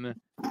in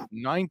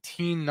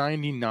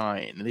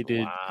 1999.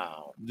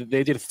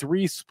 They did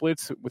 3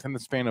 splits within the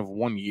span of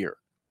 1 year.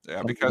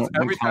 Yeah, because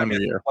every time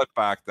you split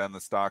back then, the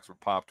stocks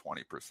would pop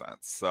 20%.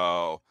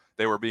 So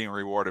they were being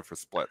rewarded for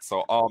splits.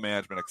 So all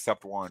management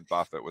except Warren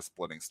Buffett was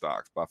splitting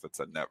stocks. Buffett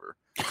said never.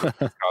 It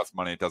costs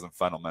money. It doesn't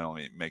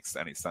fundamentally make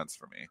any sense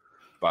for me.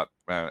 But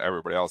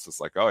everybody else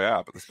is like, oh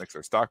yeah, but this makes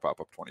our stock pop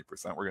up 20%.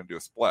 We're going to do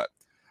a split.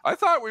 I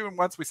thought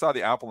once we saw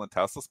the Apple and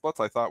Tesla splits,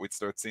 I thought we'd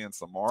start seeing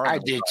some more. I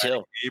did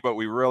too. But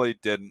we really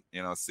didn't,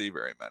 see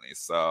very many.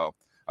 So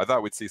I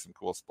thought we'd see some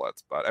cool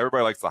splits. But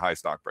everybody likes the high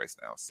stock price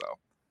now. So.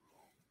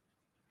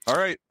 All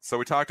right, so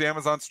we talked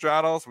Amazon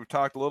straddles. We've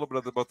talked a little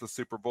bit about the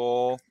Super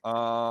Bowl.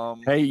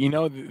 Hey,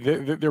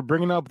 they're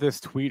bringing up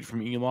this tweet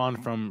from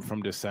Elon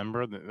from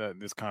December.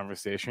 This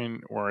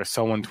conversation where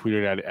someone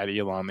tweeted at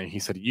Elon that he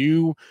said,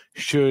 "You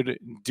should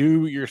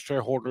do your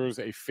shareholders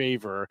a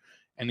favor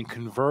and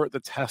convert the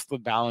Tesla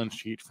balance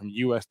sheet from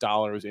U.S.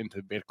 dollars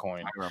into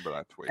Bitcoin." I remember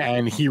that tweet.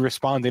 And he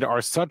responded,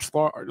 "Are such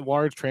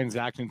large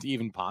transactions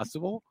even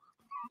possible?"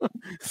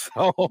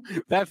 So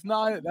that's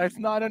not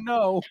a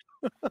no.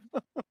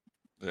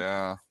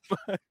 Yeah.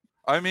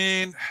 I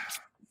mean,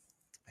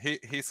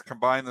 he's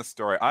combined the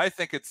story. I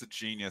think it's a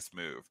genius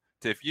move.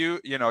 If you're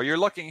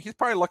looking, he's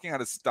probably looking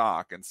at his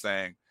stock and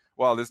saying,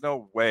 well, there's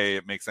no way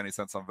it makes any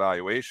sense on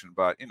valuation,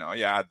 but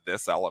you add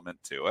this element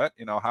to it.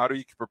 How do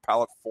you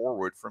propel it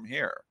forward from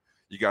here?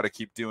 You got to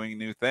keep doing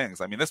new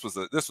things. I mean, this was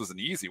an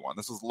easy one.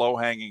 This was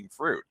low-hanging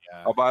fruit.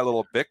 Yeah. I'll buy a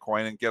little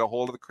Bitcoin and get a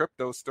hold of the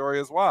crypto story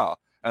as well.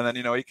 And then,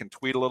 you can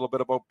tweet a little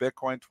bit about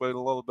Bitcoin, tweet a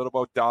little bit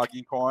about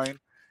Dogecoin.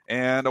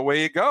 And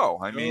away you go.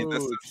 I mean,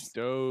 this is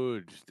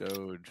Doge.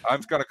 I'm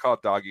just gonna call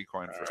it Doggy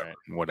Coin forever. Right,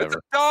 whatever.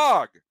 It's a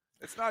dog.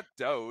 It's not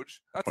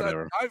Doge. That's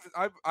whatever.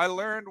 I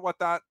learned what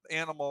that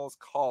animal is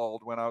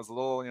called when I was a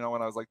little,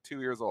 when I was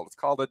 2 years old. It's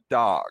called a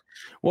dog.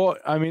 Well,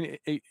 I mean,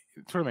 it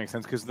sort of makes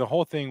sense because the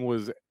whole thing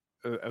was,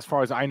 as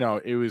far as I know,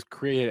 it was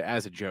created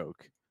as a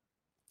joke.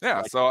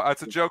 Yeah, so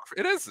it's a joke.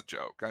 It is a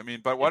joke. I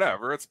mean, but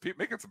whatever. It's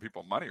making some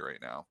people money right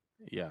now.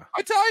 Yeah,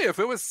 I tell you, if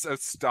it was a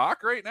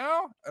stock right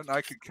now and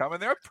I could come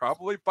in there, I'd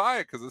probably buy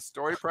it because the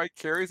story probably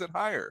carries it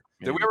higher.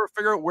 Yeah. Did we ever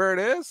figure out where it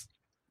is?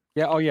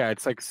 Yeah. Oh, yeah.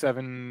 It's like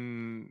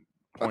 7.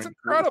 That's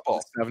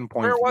incredible. 7.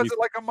 Where was it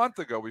like a month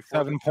ago?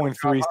 Before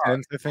 7.3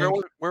 cents. I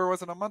think. Where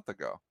was it a month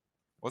ago?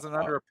 Wasn't it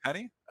under a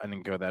penny? I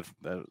didn't go that.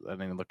 I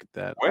didn't look at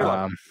that. Wait,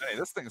 a penny.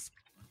 This thing's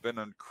been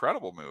an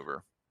incredible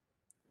mover.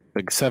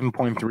 Like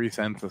 7.3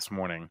 cents this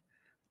morning.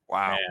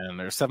 Wow. And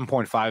there's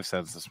 7.5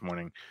 cents this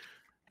morning.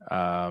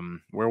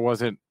 Where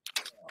was it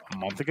a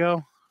month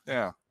ago?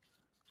 Yeah.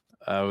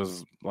 It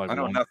was like I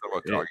know nothing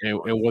about dog. It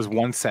was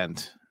 1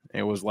 cent.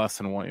 It was less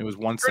than one. It was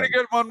 1 cent. Pretty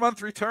good 1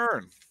 month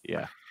return.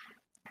 Yeah.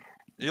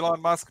 Elon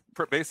Musk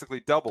basically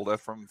doubled it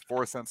from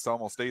 4 cents to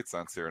almost 8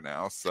 cents here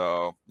now.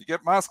 So you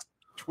get Musk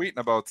tweeting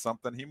about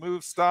something. He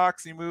moves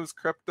stocks. He moves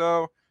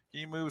crypto.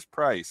 He moves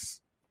price.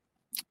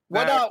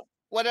 What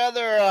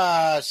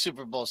other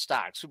Super Bowl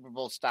stock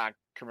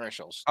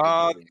commercials?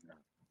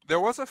 There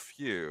was a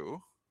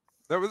few.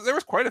 There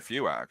was quite a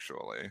few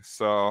actually.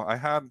 So I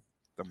had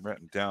them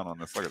written down on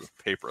this. Look at this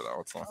paper though.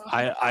 It's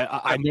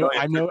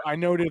I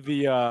noted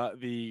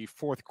the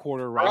fourth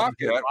quarter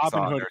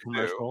Robinhood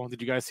commercial.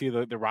 Did you guys see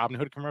the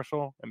Robinhood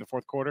commercial in the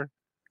fourth quarter?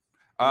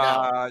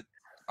 No.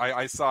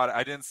 I saw it.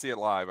 I didn't see it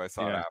live. I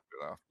saw it after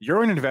though.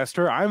 You're an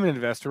investor. I'm an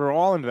investor. We're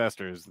all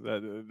investors.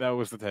 That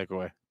was the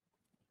takeaway.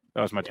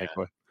 That was my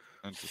takeaway.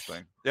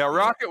 Interesting. Yeah,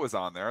 Rocket was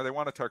on there. They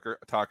want to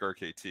talk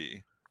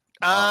RKT.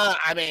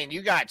 I mean,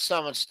 you got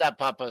someone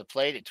step up a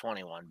plate at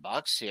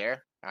 $21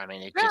 here. I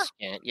mean, it just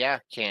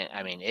can't.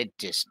 I mean, it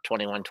just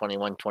 21,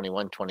 21,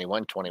 21,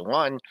 21,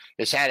 21.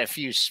 It's had a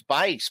few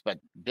spikes, but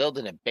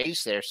building a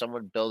base there,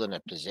 someone building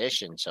a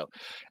position. So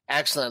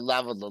excellent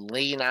level to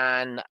lean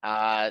on.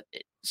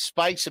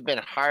 Spikes have been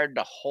hard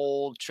to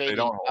hold trading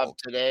up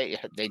today.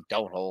 They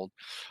don't hold.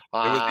 It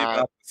was even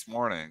up this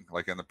morning,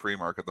 like in the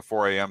pre-market. The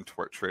 4 a.m.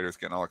 traders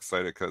getting all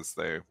excited because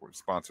they were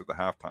sponsored the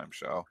halftime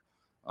show.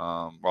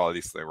 Well, at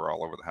least they were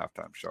all over the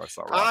halftime show. I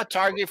saw.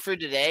 Target for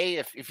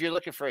today. If you're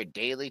looking for a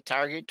daily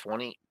target,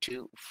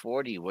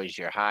 2240 was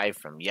your high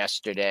from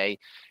yesterday,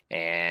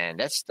 and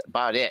that's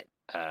about it.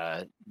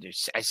 I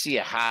see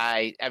a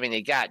high. I mean,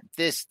 they got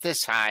this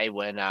high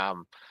when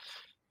someone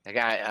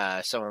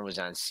was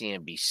on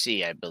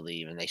CNBC, I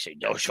believe, and they said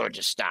no short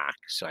of stock.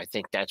 So I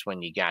think that's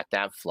when you got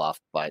that fluff.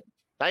 But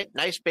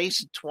nice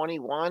base of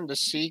 21 to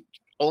see.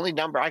 Only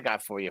number I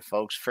got for you,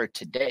 folks, for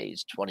today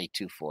is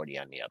 2240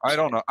 on the upside. I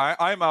don't know.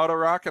 I'm out of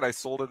Rocket. I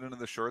sold it into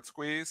the short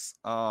squeeze.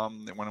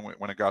 When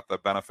it got the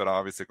benefit,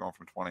 obviously going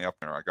from 20 up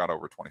there, I got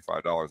over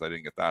 $25. I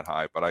didn't get that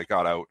high, but I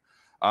got out.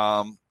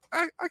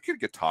 I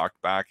could get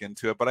talked back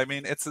into it, but I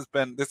mean,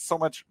 there's so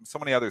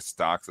many other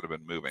stocks that have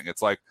been moving.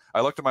 It's like I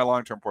looked at my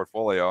long-term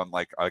portfolio, and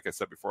like I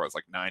said before, it was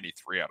like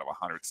 93 out of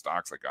 100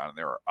 stocks I got, and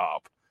they were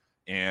up,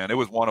 and it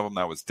was one of them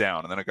that was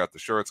down, and then I got the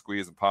short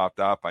squeeze and popped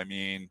up. I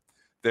mean,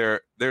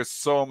 there's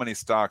so many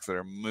stocks that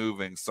are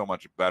moving so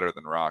much better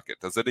than Rocket.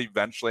 Does it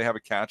eventually have a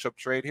catch-up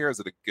trade here? Is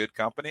it a good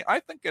company? I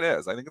think it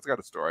is. I think it's got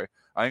a story.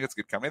 I think it's a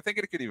good company. I think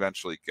it could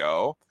eventually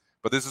go.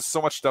 But there's just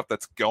so much stuff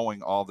that's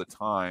going all the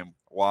time.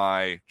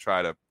 Why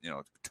try to,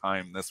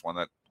 time this one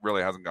that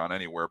really hasn't gone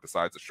anywhere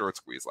besides a short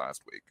squeeze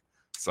last week?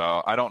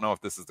 So I don't know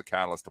if this is the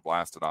catalyst to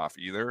blast it off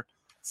either.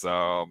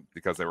 So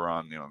because they were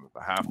on, the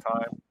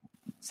halftime.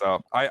 So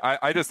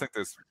I just think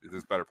there's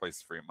better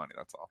places for your money.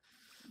 That's all.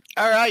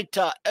 All right,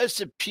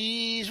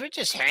 S&Ps, we're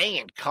just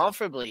hanging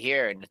comfortably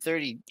here in the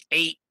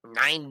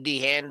 38.90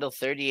 handle.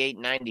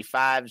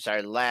 38.95 is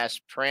our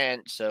last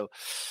print, so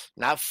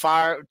not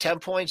far. 10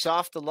 points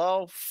off the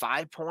low,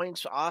 5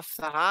 points off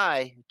the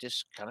high.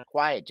 Just kind of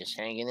quiet, just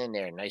hanging in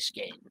there. Nice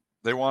game.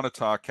 They want to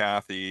talk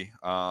Kathy.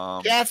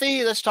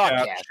 Kathy, let's talk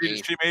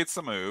Kathy. She made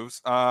some moves.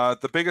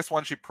 The biggest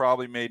one she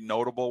probably made,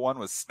 notable one,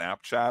 was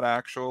Snapchat,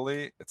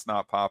 actually. It's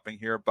not popping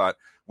here, but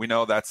we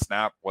know that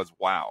Snap was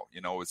wow.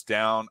 It was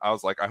down. I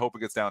was like, I hope it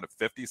gets down to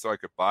 50 so I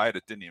could buy it.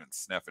 It didn't even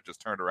sniff. It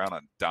just turned around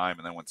on a dime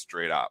and then went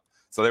straight up.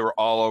 So they were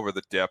all over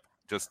the dip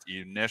just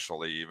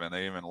initially even.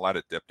 They even let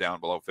it dip down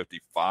below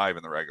 55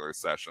 in the regular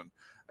session.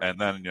 And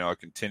then, it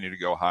continued to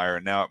go higher.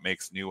 And now it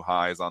makes new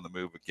highs on the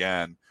move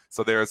again.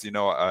 So there's, an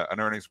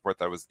earnings report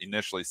that was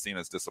initially seen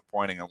as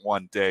disappointing in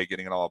one day,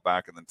 getting it all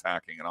back and then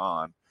tacking it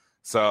on.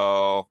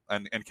 So,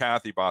 and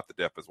Kathy bought the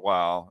dip as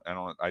well.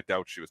 And I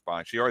doubt she was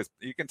buying.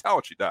 You can tell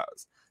what she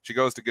does. She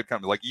goes to good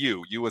companies. Like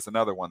you was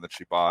another one that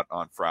she bought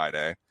on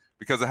Friday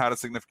because it had a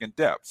significant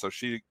dip. So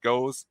she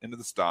goes into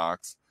the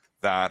stocks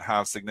that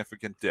have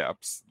significant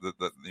dips, the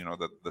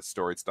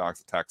storied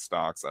stocks, the tech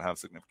stocks that have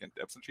significant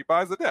dips, and she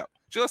buys the dip.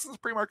 She listens to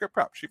pre-market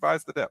prep. She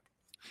buys the dip.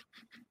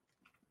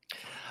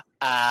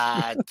 She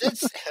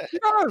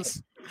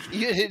does.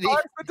 Unity,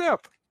 buys the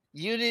dip.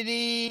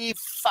 Unity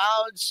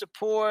found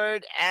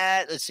support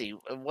at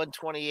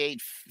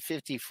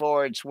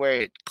 128.54. It's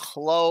where it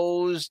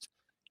closed,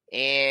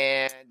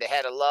 and they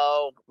had a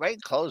low,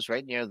 closed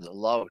right near the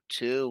low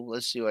too.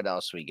 Let's see what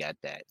else we got.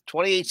 That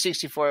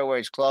 28.64 where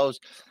it's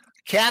closed.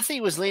 Kathy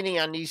was leaning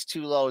on these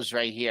two lows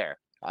right here,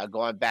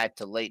 going back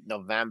to late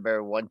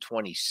November,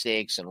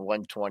 126 and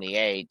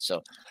 128.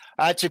 So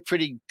that's a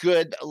pretty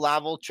good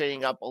level,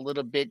 trading up a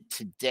little bit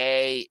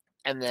today.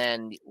 And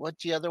then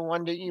what's the other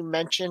one that you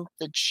mentioned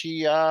that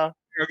she I'll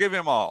give you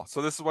them all.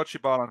 So this is what she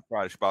bought on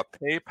Friday. She bought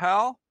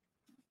PayPal.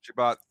 She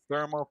bought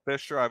Thermo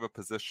Fisher. I have a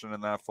position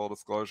in that, full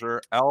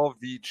disclosure.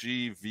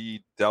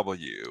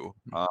 LVGVW.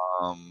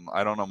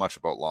 I don't know much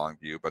about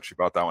Longview, but she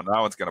bought that one.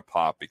 That one's going to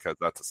pop because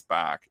that's a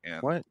SPAC.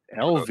 And what?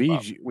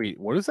 LVG? Wait,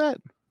 what is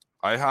that?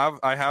 I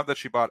have that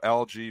she bought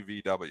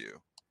LGVW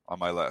on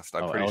my list.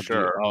 I'm pretty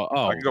sure.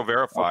 I can go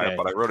verify it,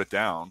 but I wrote it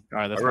down. All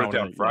right, I wrote it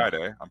down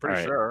Friday. I'm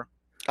pretty sure.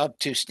 Up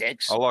 2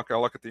 sticks. I'll look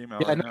at the email.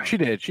 Yeah, no, she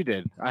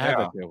did. I have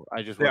it too.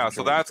 I just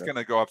so that's going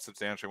to go up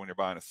substantially when you're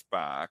buying a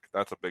SPAC.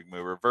 That's a big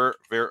mover.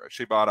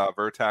 She bought a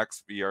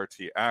Vertex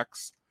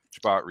VRTX. She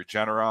bought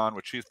Regeneron,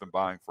 which she's been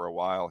buying for a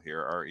while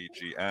here.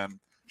 REGN.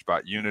 She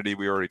bought Unity.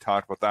 We already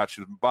talked about that.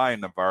 She's been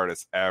buying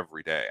Novartis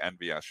every day.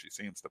 NVS. She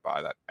seems to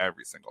buy that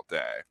every single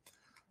day.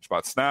 She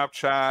bought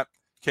Snapchat.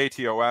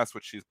 KTOS,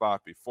 which she's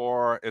bought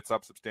before. It's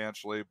up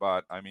substantially,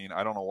 but I mean,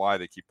 I don't know why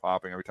they keep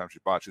popping every time she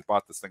bought. She's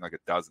bought this thing like a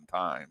dozen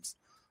times.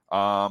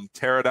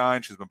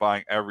 Teradyne, she's been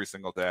buying every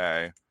single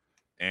day.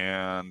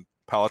 And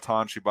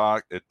Peloton, she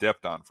bought. It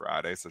dipped on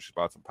Friday, so she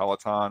bought some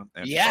Peloton.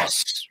 And she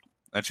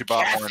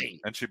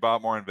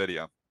bought more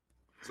Nvidia.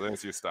 So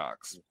there's your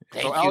stocks.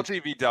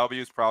 LGVW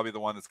is probably the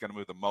one that's going to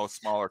move the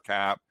most, smaller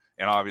cap,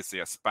 and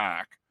obviously a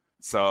SPAC.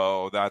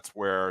 So that's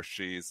where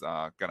she's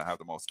going to have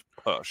the most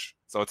push.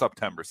 So it's up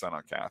 10%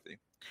 on Kathy.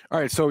 All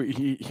right, so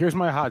here's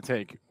my hot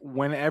take.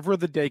 Whenever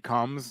the day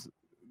comes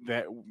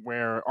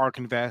where Ark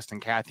Invest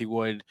and Cathie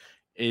Wood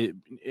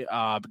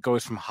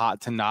goes from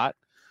hot to not,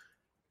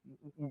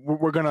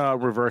 we're gonna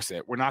reverse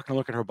it. We're not gonna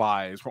look at her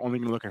buys. We're only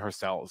gonna look at her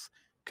sells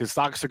because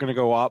stocks are gonna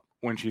go up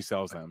when she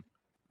sells them.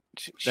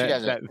 She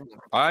doesn't.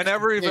 I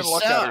never even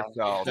look at her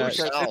sell. Who It's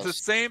the sells?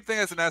 same thing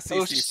as an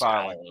Who SEC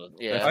filing. sells?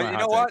 That's Yeah. my You hot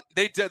know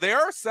take. what? They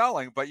are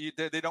selling, but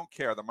they don't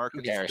care. The market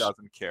Who just cares?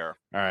 doesn't care.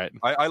 All right.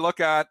 I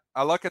look at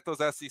those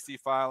SEC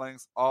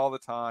filings all the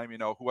time. You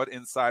know what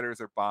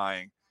insiders are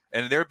buying,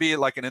 and there'd be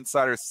like an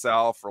insider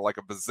sell for like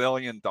 $1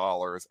 bazillion,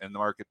 and the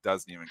market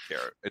doesn't even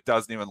care. It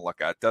doesn't even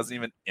look at it. Doesn't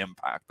even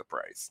impact the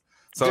price.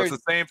 So it's the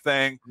same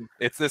thing.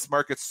 It's this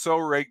market's so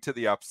rigged to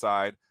the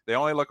upside. They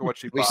only look at what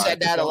she We buys. said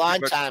that They a don't long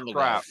look at time ago.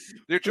 crap.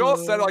 Joel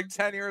said it like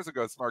 10 years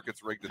ago. This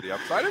market's rigged to the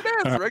upside. It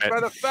is rigged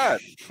by the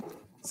Fed.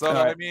 So All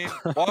right. I mean,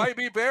 why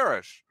be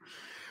bearish?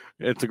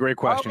 It's a great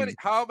question.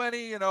 How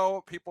many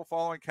people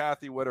following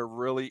Cathie Wood are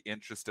really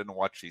interested in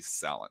what she's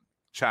selling?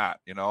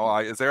 Chat,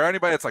 is there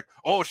anybody that's like,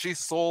 oh, she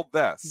sold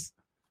this?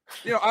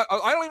 I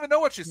don't even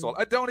know what she sold.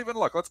 I don't even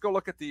look. Let's go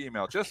look at the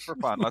email just for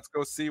fun. Let's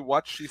go see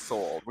what she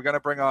sold. We're gonna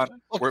bring on.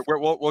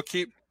 We'll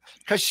keep.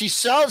 Because she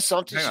sells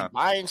something, Hang she's on.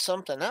 buying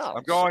something else.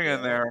 I'm going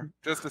in there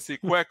just to see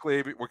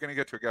quickly. We're going to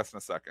get to a guest in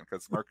a second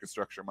because Market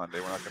Structure Monday.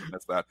 We're not going to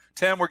miss that.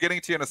 Tim, we're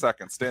getting to you in a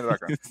second. Stay in the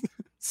background.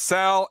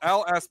 Sell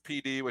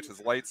LSPD, which is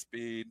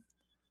Lightspeed.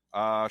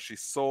 She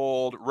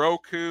sold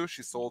Roku.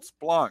 She sold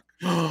Splunk.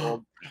 She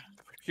sold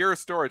Pure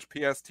Storage,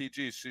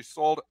 PSTG. She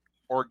sold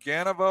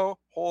Organovo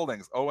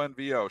Holdings,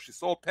 ONVO. She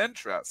sold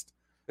Pinterest.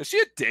 Is she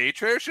a day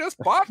trader? She just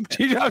bought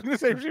it. I was going to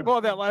say she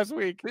bought that last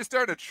week. She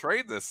started to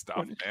trade this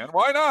stuff, man.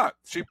 Why not?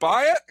 She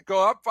buy it,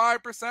 go up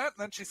 5%, and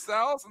then she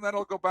sells, and then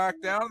it'll go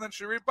back down, and then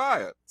she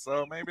rebuy it.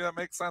 So maybe that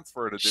makes sense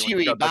for her to do. She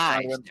when you got that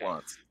kind rebuys. of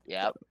influence.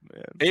 Yep.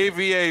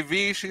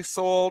 AVAV she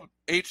sold,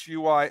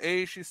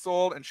 HUIA she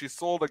sold, and she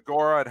sold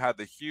Agora. It had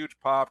the huge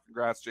pop.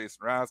 Congrats, Jason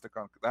Raznick,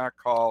 on that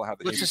call. Had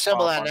the What's the huge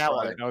symbol pop on that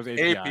one? That was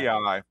API.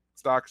 API.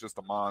 Stock's just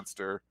a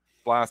monster.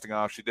 Blasting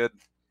off. She did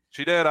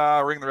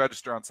ring the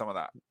register on some of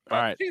that. But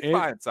All right. she's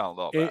buying and selling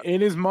a little bit.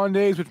 It is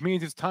Mondays, which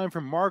means it's time for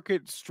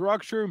Market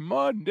Structure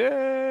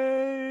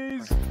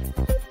Mondays.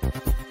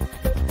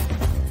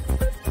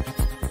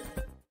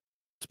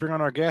 Let's bring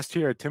on our guest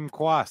here, Tim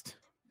Quast,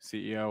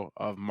 CEO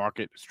of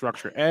Market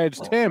Structure Edge.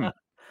 Tim,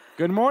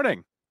 good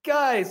morning.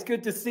 Guys,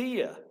 good to see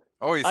you.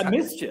 Oh, I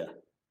missed you.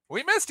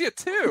 We missed you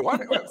too.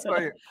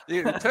 So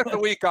you took the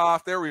week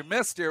off there. We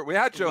missed you. We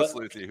had Joe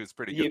Sluthy, who's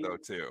pretty good though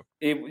too.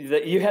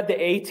 You had the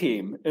A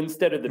team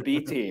instead of the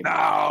B team.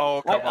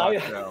 No, come on,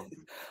 Tim.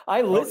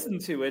 I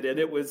listened to it and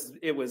it was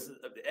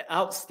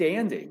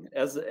outstanding.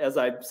 As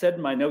I said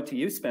in my note to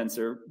you,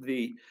 Spencer,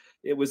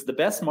 it was the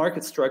best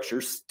market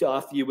structure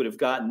stuff you would have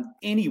gotten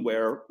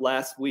anywhere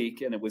last week,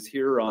 and it was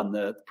here on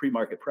the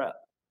pre-market prep.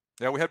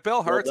 Yeah, we had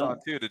Bill Hartz on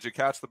too. Did you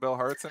catch the Bill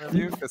Hartz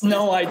interview?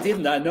 No, I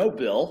didn't. I know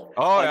Bill.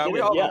 Oh yeah, we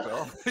all know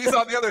Bill. He's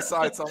on the other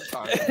side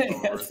sometimes.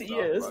 Yes, he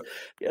is.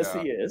 Yes,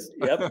 he is.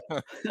 Yep.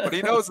 But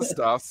he knows the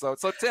stuff. So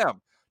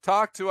Tim,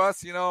 talk to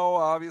us.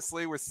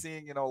 Obviously we're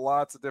seeing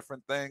lots of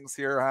different things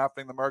here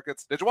happening in the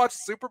markets. Did you watch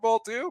the Super Bowl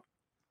too?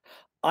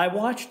 I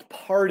watched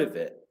part of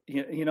it.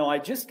 I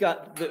just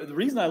got the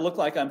reason I look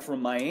like I'm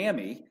from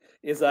Miami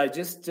is I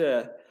just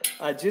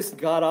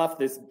got off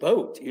this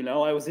boat.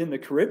 I was in the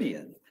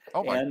Caribbean.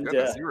 Oh my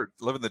goodness, you were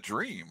living the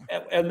dream.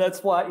 And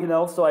that's why,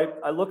 so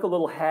I look a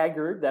little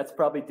haggard. That's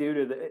probably due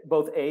to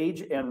both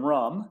age and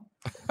rum.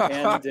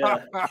 And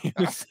he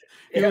was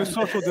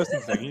social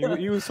distancing.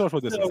 He was social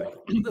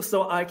distancing.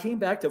 So I came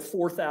back to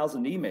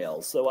 4,000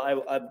 emails. So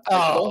I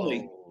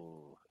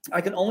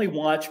can only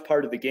watch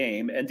part of the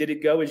game. And did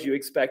it go as you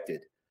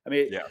expected? I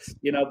mean, yes.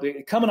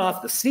 Coming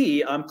off the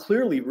sea, I'm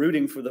clearly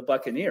rooting for the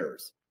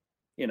Buccaneers.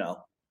 That's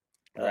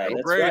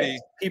Brady, right.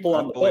 People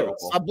on the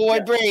boats. My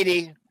boy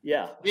Brady.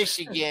 Yeah.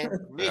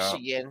 Michigan.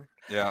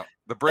 Yeah.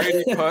 The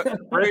Brady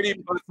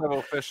puts have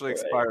officially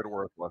expired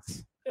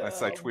worthless. I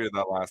tweeted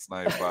that last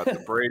night, but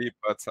the Brady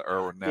puts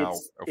are now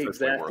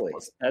officially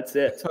worthless. That's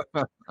it.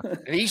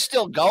 And he's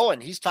still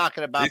going. He's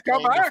talking about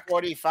playing to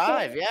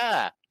 45.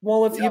 Yeah.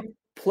 Well, if you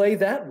play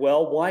that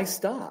well, why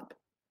stop?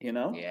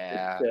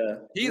 Yeah.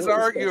 He's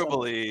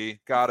arguably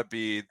got to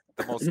be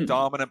the most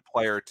dominant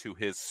player to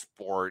his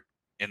sport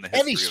in the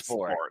history of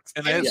sports.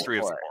 In the history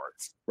of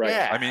sports. Right.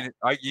 Yeah. I mean,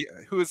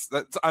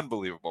 that's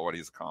unbelievable what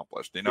he's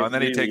accomplished, and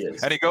then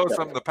he goes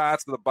from the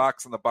Pats to the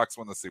Bucks, and the Bucks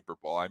win the Super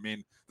Bowl. I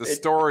mean, the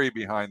story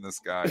behind this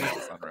guy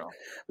is unreal.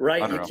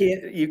 Right. Unreal.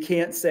 You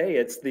can't say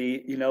it's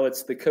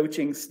the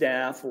coaching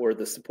staff or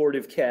the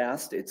supportive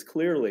cast. It's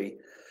clearly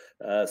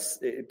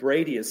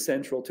Brady is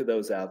central to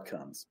those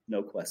outcomes.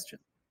 No question.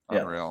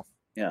 Unreal.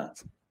 Yeah.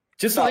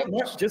 Just like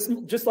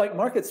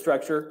market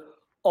structure,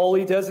 all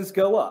he does is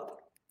go up.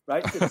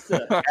 Right.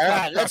 All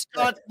right, let's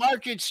talk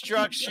market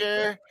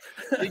structure.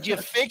 Did you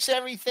fix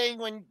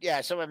everything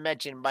someone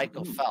mentioned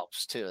Michael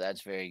Phelps too.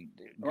 That's very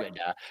good.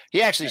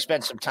 He actually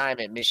spent some time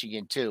at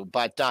Michigan too.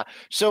 But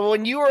so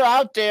when you were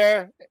out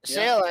there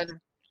sailing,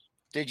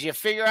 Did you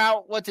figure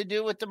out what to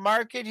do with the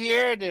market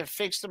here to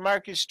fix the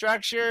market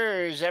structure,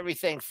 or is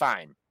everything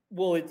fine?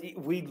 Well,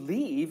 we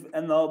leave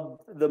and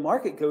the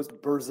market goes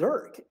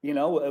berserk.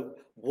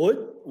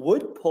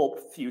 Wood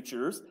pulp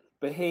futures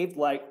behaved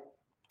like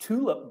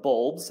tulip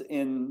bulbs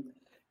in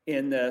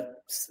the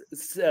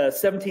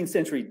 17th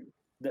century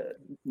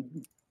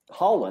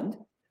Holland,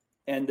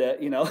 and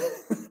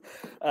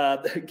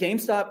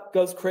GameStop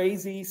goes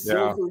crazy,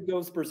 silver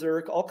goes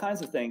berserk, all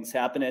kinds of things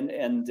happen,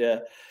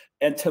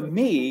 and to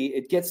me,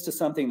 it gets to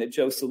something that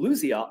Joe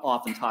Saluzzi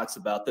often talks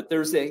about, that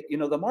there's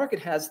the market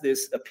has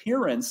this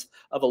appearance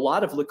of a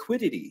lot of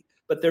liquidity,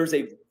 but there's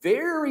a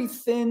very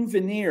thin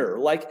veneer,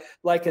 like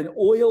an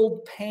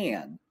oiled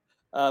pan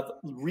of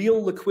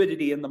real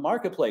liquidity in the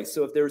marketplace.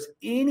 So if there's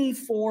any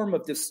form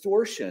of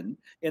distortion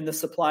in the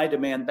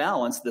supply-demand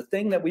balance, the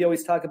thing that we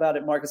always talk about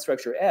at Market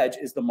Structure Edge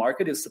is the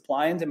market is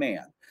supply and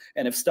demand.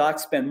 And if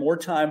stocks spend more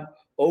time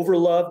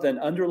overloved than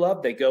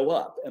underloved, they go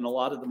up. And a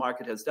lot of the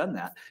market has done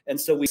that.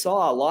 And so we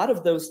saw a lot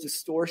of those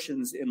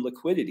distortions in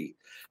liquidity.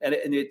 And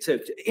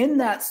in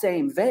that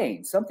same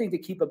vein, something to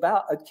keep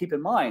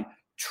in mind,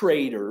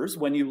 traders,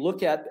 when you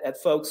look at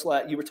folks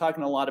like, you were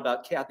talking a lot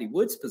about Cathie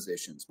Wood's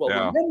positions. Well,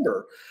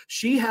 remember,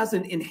 she has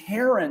an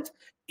inherent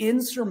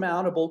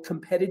insurmountable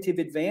competitive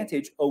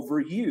advantage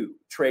over you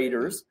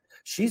traders.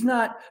 She's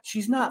not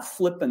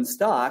flipping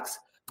stocks.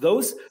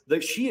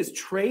 She is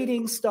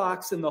trading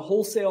stocks in the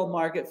wholesale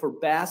market for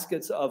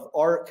baskets of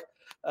ARK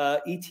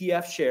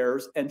ETF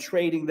shares and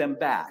trading them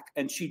back.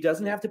 And she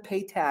doesn't have to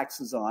pay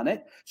taxes on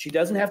it. She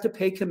doesn't have to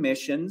pay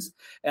commissions.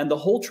 And the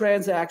whole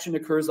transaction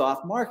occurs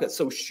off market.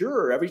 So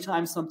sure, every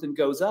time something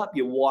goes up,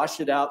 you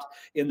wash it out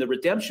in the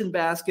redemption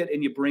basket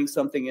and you bring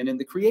something in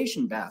the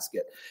creation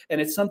basket.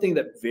 And it's something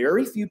that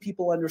very few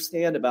people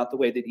understand about the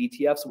way that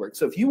ETFs work.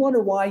 So if you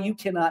wonder why you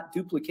cannot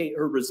duplicate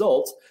her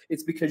results,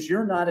 it's because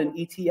you're not an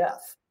ETF.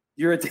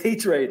 You're a day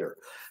trader.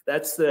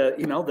 That's the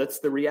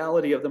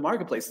reality of the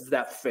marketplace. Is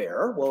that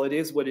fair? Well, it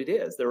is what it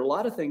is. There are a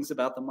lot of things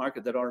about the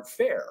market that aren't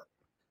fair,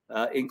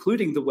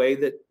 including the way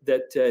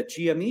that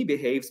GME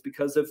behaves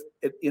because of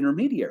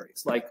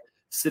intermediaries like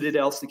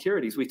Citadel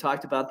Securities. We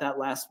talked about that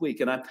last week.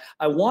 And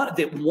I want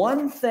the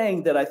one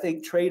thing that I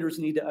think traders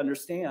need to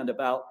understand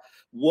about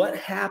what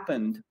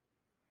happened,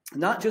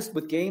 not just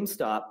with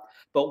GameStop,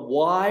 but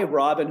why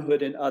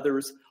Robinhood and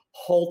others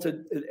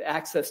halted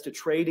access to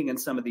trading in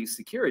some of these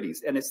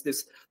securities. And it's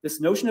this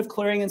notion of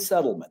clearing and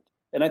settlement.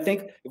 And I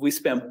think if we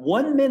spend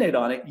 1 minute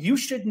on it, you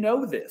should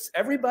know this.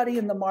 Everybody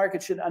in the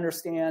market should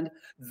understand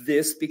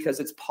this because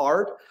it's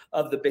part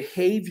of the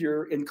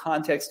behavior in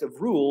context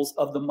of rules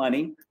of the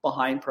money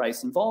behind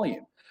price and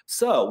volume.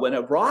 So when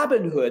a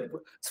Robinhood,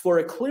 for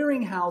a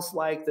clearinghouse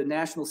like the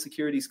National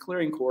Securities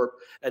Clearing Corp,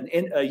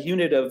 a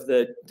unit of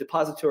the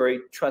Depository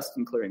Trust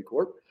and Clearing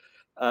Corp,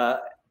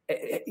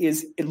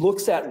 it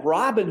looks at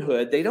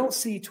Robinhood, they don't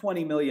see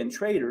 20 million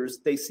traders,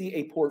 they see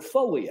a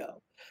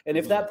portfolio. And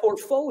if that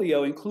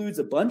portfolio includes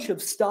a bunch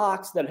of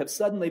stocks that have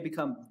suddenly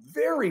become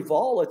very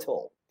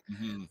volatile,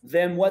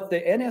 then what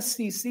the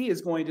NSCC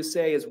is going to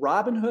say is,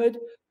 Robinhood,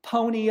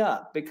 pony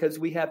up, because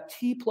we have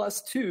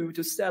T+2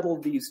 to settle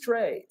these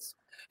trades.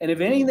 And if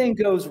anything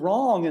goes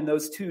wrong in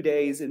those 2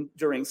 days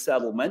during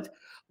settlement,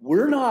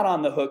 we're not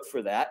on the hook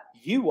for that.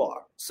 You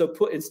are. So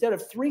instead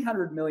of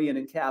 300 million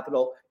in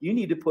capital, you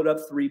need to put up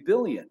 3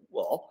 billion.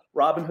 Well,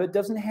 Robinhood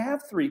doesn't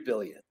have 3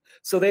 billion.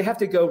 So they have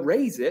to go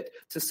raise it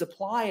to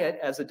supply it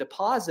as a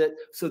deposit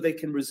so they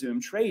can resume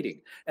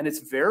trading. And it's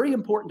very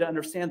important to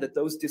understand that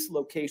those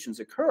dislocations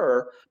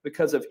occur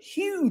because of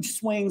huge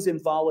swings in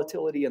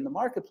volatility in the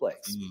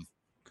marketplace.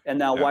 And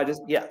now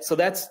so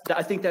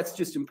I think that's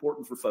just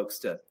important for folks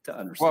to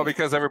understand. Well,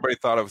 because everybody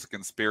thought it was a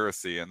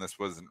conspiracy, and this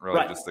wasn't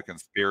really just a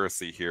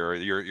conspiracy here.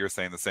 You're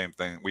saying the same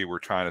thing. We were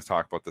trying to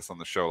talk about this on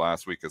the show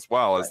last week as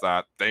well, is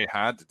that they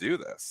had to do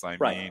this. I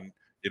mean,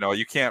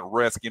 you can't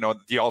risk,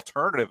 the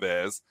alternative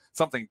is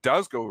something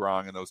does go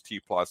wrong in those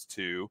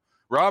T+2.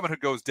 Robinhood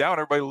goes down,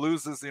 everybody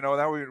loses,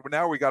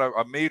 now we got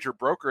a major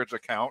brokerage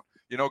account,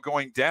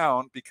 going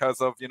down because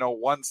of,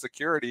 one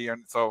security.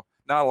 And so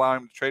not allowing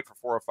them to trade for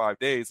 4 or 5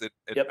 days, it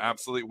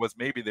absolutely was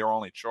maybe their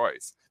only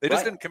choice. They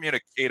just didn't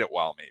communicate it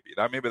well.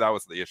 Maybe that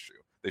was the issue.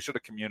 They should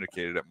have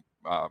communicated it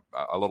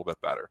a little bit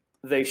better.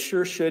 They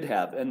sure should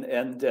have.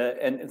 And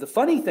the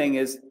funny thing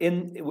is,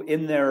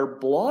 in their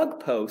blog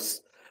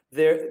posts,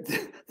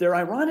 they're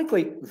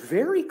ironically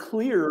very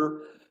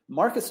clear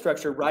market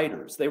structure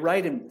writers. They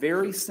write in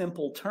very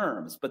simple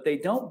terms, but they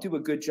don't do a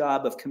good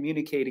job of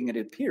communicating, it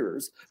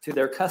appears, to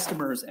their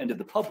customers and to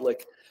the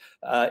public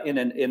in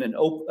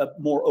a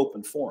more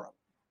open forum.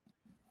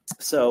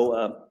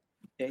 So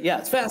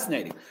it's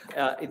fascinating.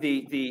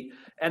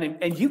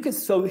 And you can,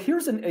 so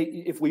here's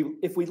if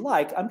we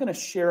like, I'm going to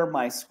share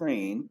my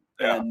screen.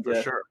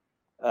 For sure.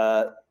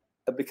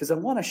 Because I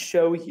want to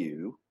show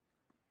you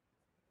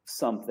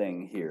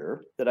something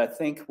here that I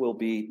think will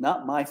be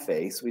not my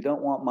face. We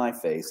don't want my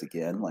face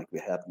again, like we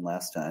happened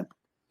last time.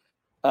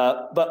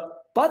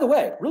 But by the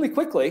way, really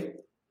quickly,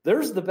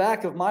 there's the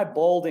back of my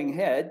balding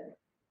head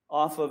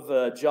off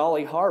of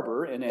Jolly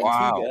Harbor in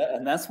Antigua,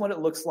 and that's what it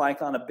looks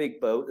like on a big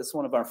boat. That's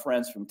one of our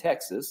friends from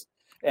Texas.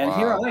 And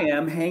here I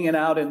am hanging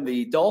out in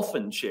the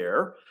dolphin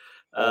chair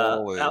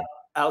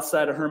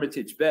outside of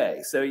Hermitage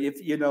Bay. So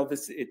if you know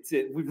this,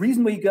 the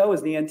reason we go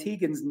is the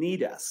Antiguans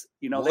need us.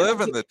 You know,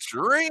 living the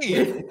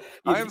dream.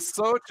 I am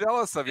so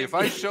jealous of you. If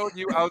I showed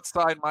you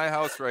outside my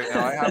house right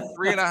now, I have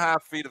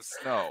 3.5 feet of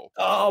snow.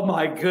 Oh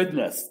my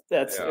goodness,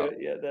 that's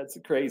that's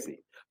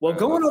crazy. Well,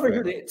 going over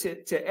here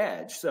to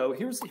Edge. So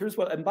here's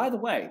what. And by the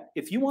way,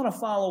 if you want to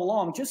follow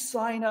along, just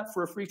sign up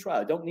for a free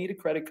trial. Don't need a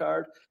credit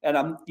card. And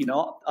I'm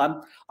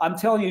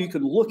telling you, you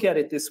can look at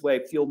it this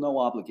way. Feel no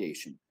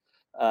obligation.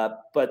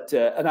 But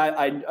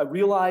I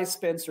realize,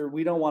 Spencer,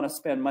 we don't want to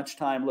spend much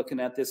time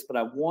looking at this, but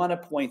I want to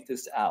point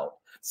this out.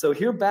 So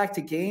here, back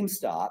to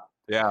GameStop.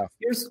 Yeah.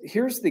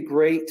 Here's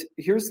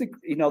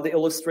the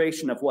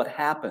illustration of what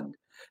happened.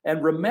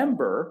 And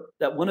remember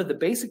that one of the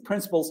basic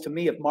principles to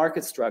me of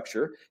market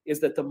structure is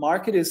that the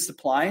market is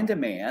supply and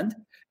demand,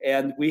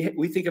 and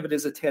we think of it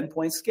as a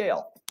 10-point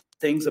scale.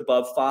 Things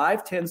above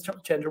 5 tend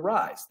to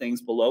rise.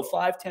 Things below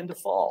 5 tend to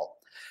fall.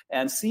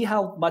 And see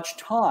how much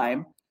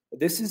time.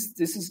 This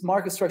is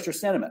market structure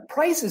sentiment.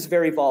 Price is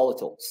very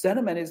volatile.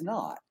 Sentiment is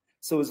not.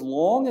 So as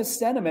long as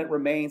sentiment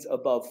remains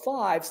above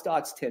 5,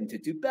 stocks tend to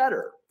do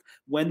better.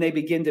 When they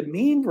begin to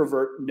mean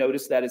revert,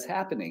 notice that is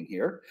happening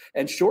here,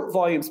 and short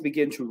volumes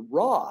begin to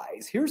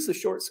rise. Here's the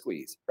short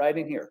squeeze right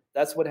in here.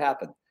 That's what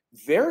happened.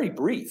 Very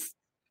brief.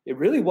 It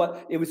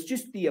was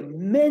just the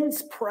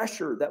immense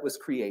pressure that was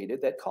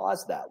created that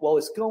caused that. Well,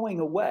 it's going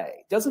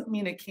away. Doesn't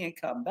mean it can't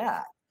come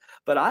back.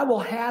 But I will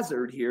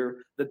hazard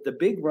here that the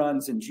big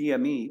runs in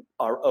GME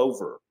are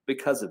over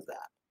because of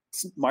that.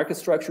 Market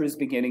structure is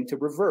beginning to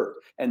revert.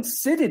 And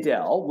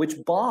Citadel, which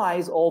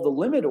buys all the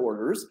limit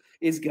orders,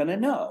 is going to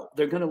know.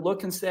 They're going to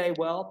look and say,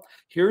 well,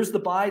 here's the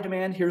buy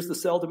demand, here's the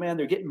sell demand.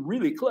 They're getting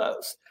really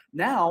close.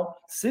 Now,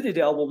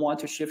 Citadel will want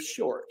to shift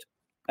short.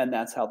 And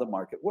that's how the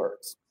market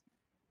works.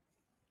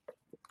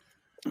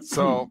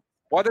 So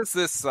what is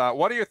this?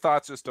 What are your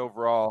thoughts just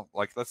overall?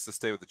 Like, let's just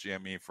stay with the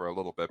GME for a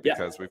little bit,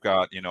 because we've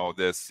got,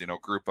 this,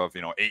 group of,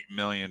 8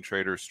 million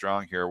traders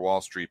strong here,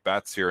 Wall Street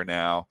Bets here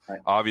now.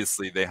 Right.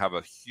 Obviously, they have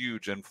a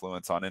huge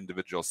influence on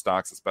individual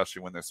stocks,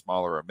 especially when they're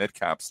smaller or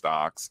mid-cap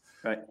stocks.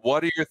 Right.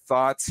 What are your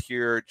thoughts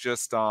here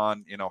just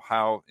on,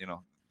 how,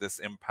 this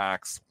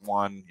impacts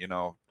one,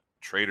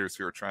 traders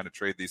who are trying to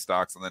trade these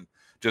stocks, and then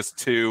just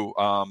two,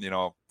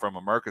 from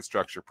a market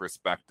structure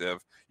perspective,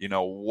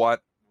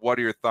 what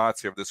are your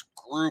thoughts here of this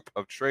group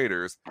of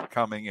traders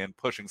coming in,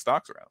 pushing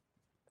stocks around?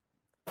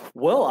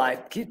 Well, I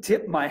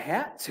tip my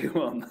hat to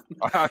them.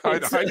 I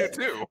do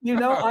too.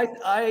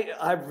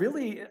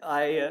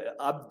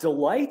 I'm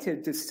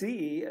delighted to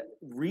see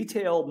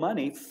retail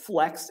money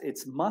flex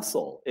its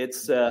muscle.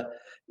 It's the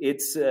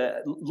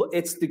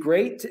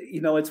great,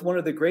 it's one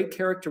of the great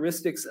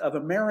characteristics of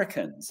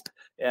Americans.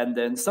 And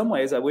in some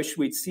ways, I wish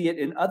we'd see it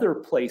in other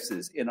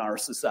places in our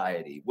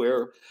society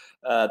where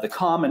the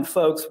common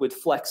folks would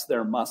flex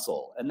their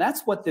muscle. And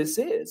that's what this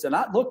is. And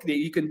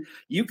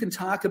you can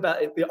talk about,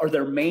 are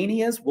there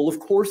manias? Well,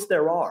 of course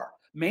there are.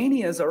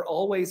 Manias are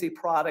always a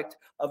product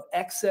of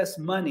excess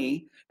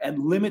money and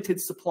limited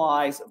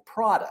supplies of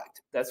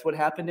product. That's what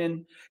happened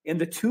in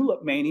the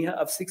tulip mania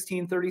of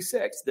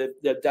 1636.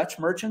 The Dutch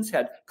merchants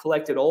had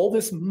collected all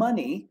this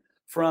money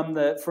from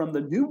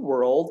the New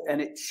World,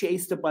 and it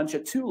chased a bunch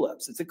of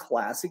tulips. It's a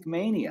classic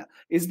mania.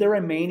 Is there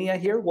a mania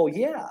here? Well,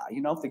 yeah.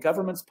 If the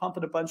government's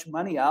pumping a bunch of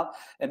money out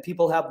and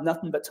people have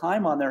nothing but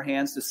time on their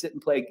hands to sit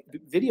and play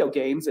video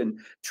games and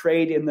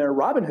trade in their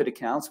Robinhood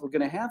accounts, we're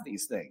going to have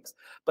these things.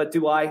 But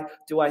do I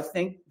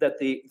think that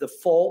the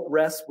fault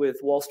rests with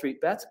Wall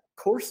Street Bets? Of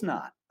course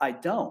not. I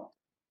don't.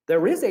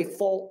 There is a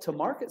fault to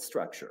market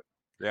structure.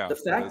 Yeah, the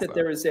fact that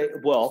there is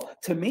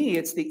to me,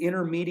 it's the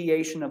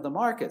intermediation of the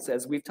markets.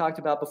 As we've talked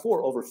about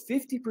before, over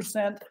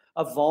 50%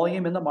 of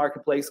volume in the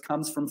marketplace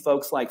comes from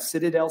folks like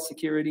Citadel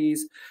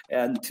Securities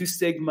and Two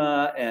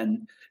Sigma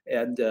and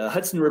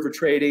Hudson River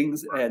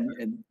Tradings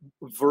and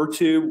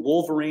Virtu,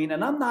 Wolverine.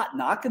 And I'm not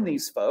knocking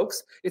these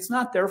folks. It's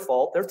not their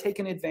fault. They're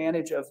taking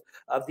advantage of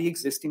the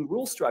existing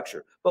rule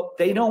structure. But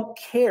they don't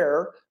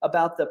care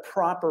about the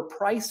proper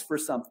price for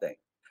something.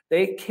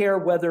 They care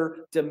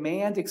whether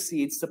demand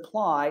exceeds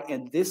supply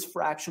in this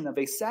fraction of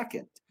a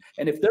second.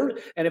 And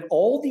if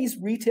all these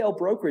retail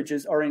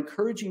brokerages are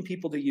encouraging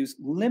people to use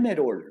limit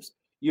orders,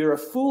 you're a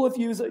fool if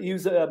you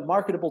use a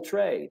marketable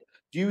trade.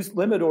 Use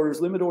limit orders,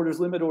 limit orders,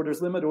 limit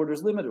orders, limit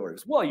orders, limit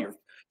orders. Well,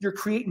 you're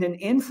creating an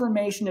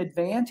information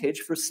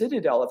advantage for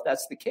Citadel if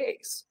that's the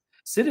case.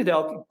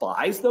 Citadel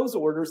buys those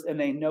orders and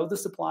they know the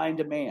supply and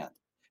demand.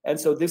 And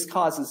so this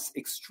causes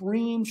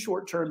extreme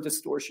short-term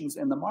distortions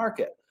in the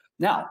market.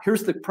 Now,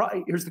 here's the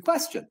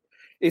question.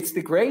 It's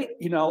the great,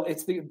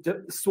 it's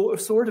the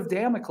sword of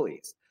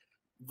Damocles.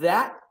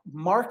 That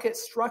market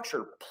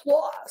structure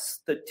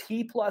plus the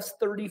T plus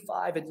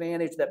 35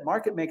 advantage that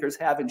market makers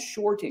have in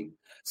shorting,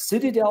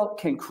 Citadel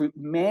can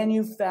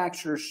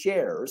manufacture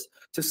shares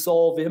to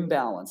solve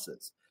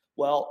imbalances.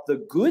 Well,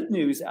 the good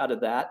news out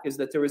of that is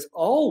that there is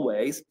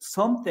always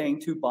something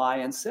to buy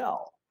and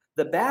sell.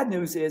 The bad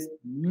news is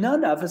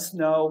none of us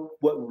know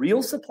what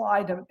real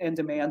supply and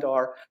demand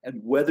are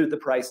and whether the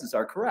prices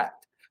are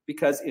correct.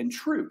 Because in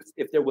truth,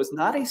 if there was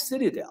not a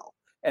Citadel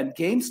and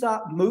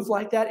GameStop moved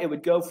like that, it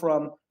would go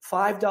from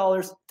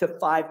 $5 to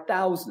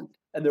 $5,000.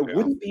 And there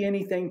wouldn't be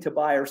anything to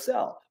buy or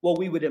sell. Well,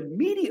 we would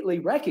immediately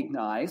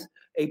recognize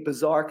a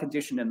bizarre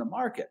condition in the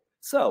market.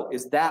 So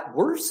is that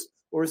worse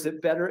or is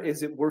it better?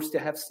 Is it worse to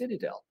have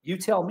Citadel? You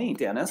tell me,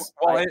 Dennis.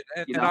 Well,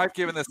 I've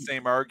given the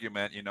same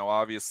argument.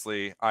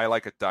 Obviously, I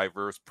like a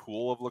diverse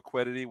pool of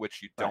liquidity,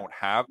 which you don't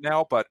have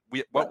now. But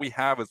what we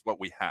have is what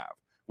we have.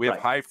 We have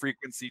high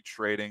frequency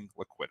trading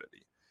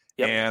liquidity.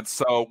 Yep. And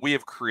so we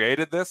have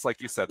created this,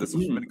 like you said, this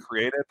has been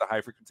created. The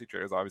high frequency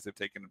traders obviously have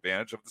taken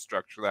advantage of the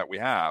structure that we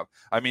have.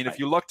 I mean, if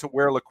you look to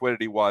where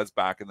liquidity was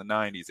back in the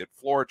 90s, you had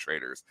floor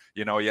traders,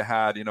 you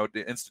had,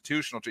 the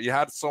institutional, you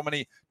had so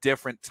many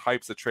different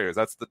types of traders.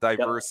 That's the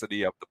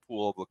diversity of the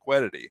pool of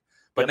liquidity.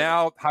 But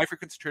now high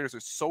frequency traders are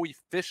so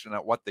efficient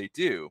at what they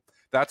do.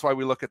 That's why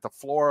we look at the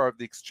floor of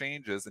the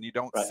exchanges and you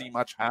don't see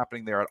much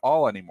happening there at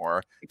all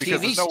anymore,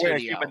 because there's no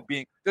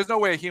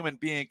way a human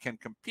being can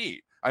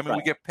compete. I mean,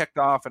 we get picked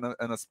off in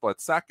a split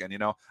second.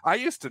 I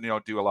used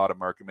to, do a lot of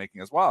market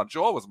making as well. And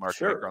Joel was a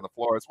market maker on the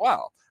floor as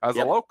well as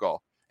a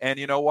local. And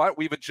you know what?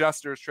 We've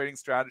adjusted our trading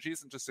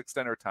strategies and just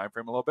extended our time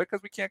frame a little bit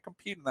because we can't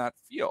compete in that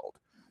field.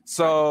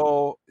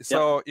 So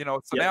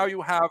now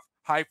you have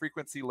high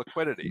frequency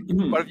liquidity.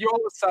 But if you all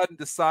of a sudden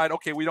decide,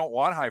 okay, we don't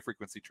want high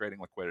frequency trading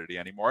liquidity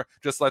anymore,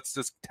 let's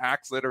just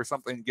tax it or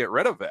something and get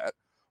rid of it.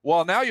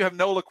 Well, now you have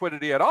no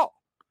liquidity at all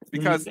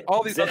because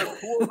all these other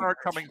pools aren't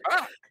coming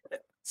back.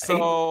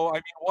 So, I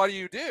mean, what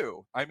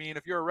do? I mean,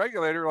 if you're a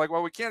regulator, like,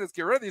 well, we can't just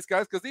get rid of these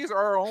guys because these are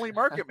our only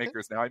market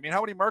makers now. I mean,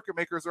 how many market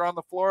makers are on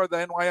the floor of the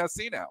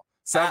NYSE now?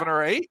 7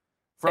 or 8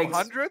 from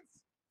hundreds?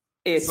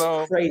 It's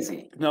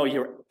crazy. No,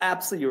 you're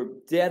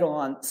dead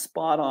on,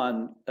 spot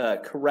on,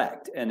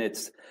 correct. And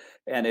it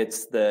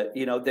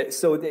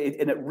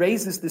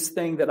raises this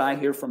thing that I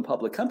hear from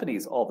public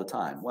companies all the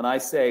time. When I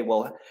say,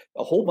 well,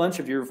 a whole bunch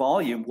of your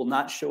volume will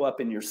not show up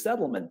in your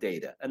settlement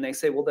data. And they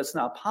say, well, that's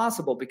not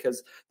possible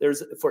because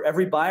for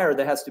every buyer,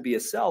 there has to be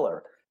a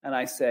seller. And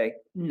I say,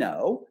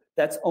 no,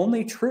 that's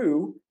only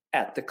true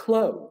at the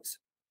close.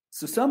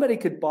 So somebody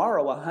could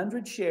borrow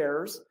 100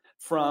 shares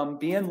from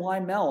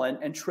BNY Mellon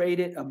and trade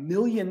it 1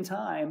 million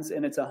times,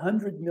 and it's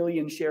 100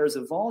 million shares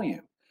of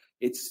volume.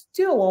 It's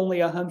still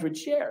only 100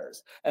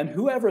 shares. And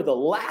whoever the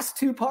last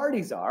two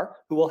parties are,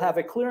 who will have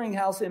a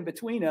clearinghouse in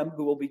between them,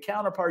 who will be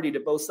counterparty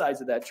to both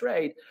sides of that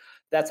trade,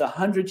 that's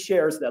 100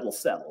 shares that'll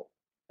settle.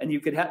 And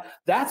you could have,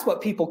 that's what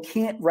people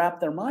can't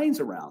wrap their minds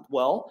around.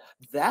 Well,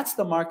 that's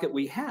the market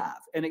we have.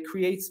 And it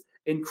creates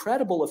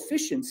incredible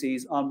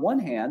efficiencies on one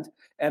hand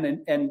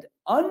and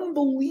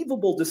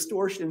unbelievable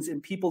distortions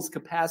in people's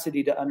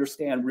capacity to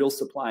understand real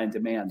supply and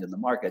demand in the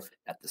market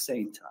at the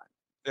same time.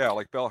 Yeah,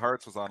 like Bill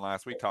Hartz was on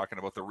last week talking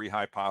about the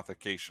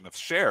rehypothecation of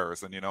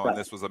shares. And, and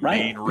this was a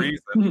main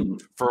reason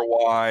for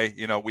why,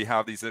 we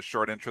have these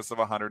short interests of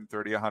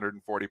 130,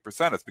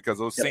 140%. It's because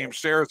those same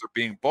shares are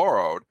being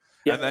borrowed.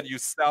 And then you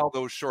sell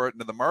those short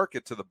into the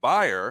market to the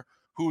buyer,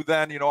 who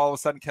then, all of a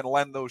sudden can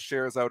lend those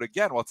shares out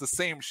again. Well, it's the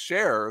same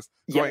shares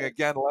going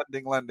again,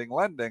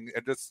 lending,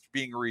 and just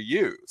being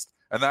reused.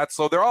 And that's,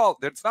 so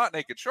it's not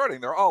naked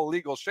shorting. They're all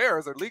legal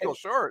shares. They're legal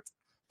shorts.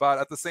 But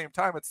at the same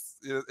time,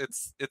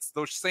 it's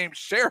those same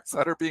shares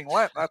that are being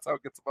lent. That's how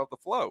it gets above the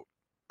float.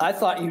 I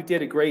thought you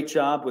did a great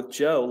job with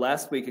Joe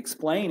last week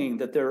explaining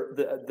that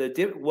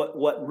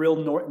what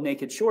real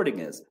naked shorting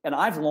is. And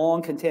I've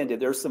long contended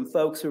there's some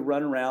folks who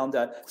run around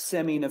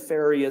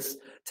semi-nefarious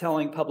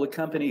telling public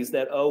companies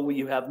that,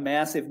 you have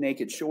massive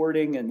naked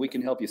shorting and we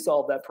can help you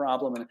solve that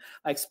problem. And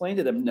I explained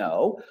to them,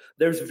 no,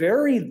 there's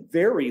very,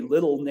 very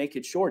little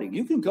naked shorting.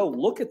 You can go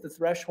look at the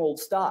threshold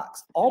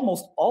stocks.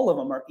 Almost all of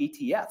them are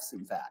ETFs,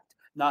 in fact,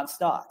 not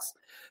stocks.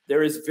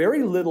 There is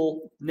very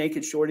little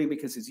naked shorting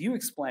because, as you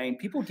explained,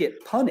 people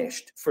get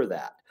punished for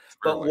that.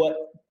 But what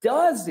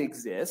does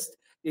exist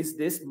is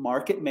this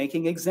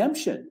market-making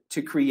exemption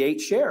to create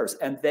shares.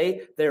 And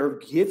they're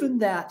given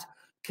that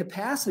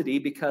capacity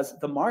because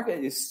the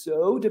market is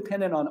so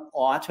dependent on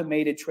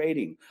automated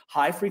trading,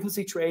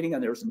 high-frequency trading,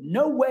 and there's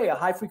no way a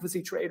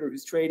high-frequency trader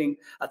who's trading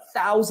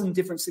 1,000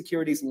 different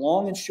securities,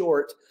 long and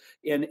short,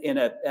 in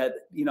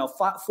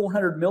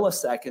 400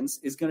 milliseconds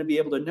is going to be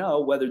able to know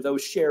whether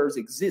those shares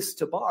exist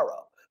to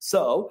borrow.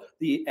 So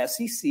the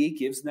SEC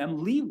gives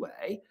them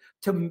leeway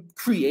to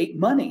create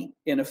money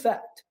in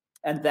effect.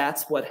 And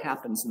that's what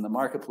happens in the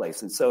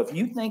marketplace. And so if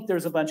you think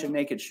there's a bunch of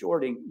naked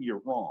shorting,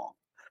 you're wrong.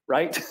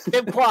 Right?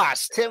 Tim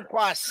Quast,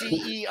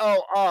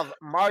 CEO of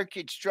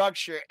Market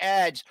Structure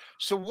Edge.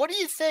 So what do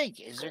you think?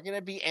 Is there going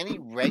to be any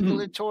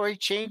regulatory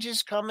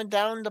changes coming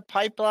down the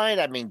pipeline?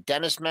 I mean,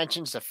 Dennis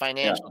mentions the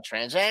financial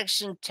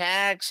transaction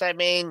tax. I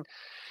mean,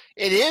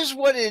 it is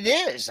what it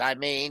is. I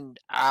mean,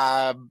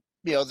 the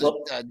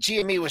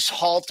GME was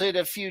halted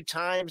a few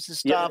times and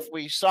stuff.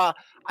 We saw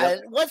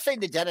one thing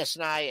that Dennis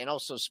and I and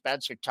also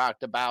Spencer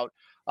talked about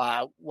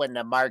when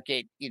the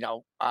market,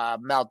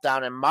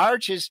 meltdown in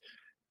March is,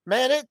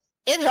 man,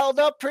 it held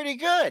up pretty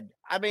good.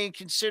 I mean,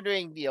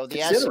 considering, the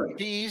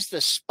S&Ps,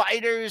 the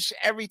spiders,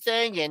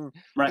 everything. And,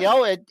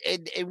 right.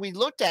 and we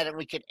looked at it and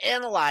we could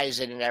analyze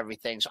it and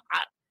everything. So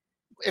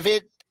if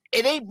it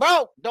ain't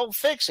broke, don't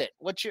fix it.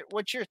 What's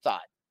your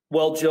thought?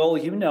 Well, Joel,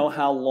 you know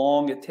how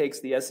long it takes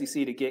the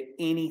SEC to get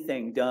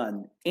anything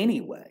done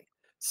anyway.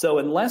 So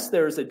unless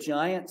there's a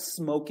giant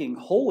smoking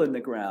hole in the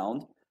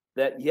ground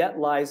that yet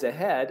lies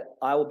ahead,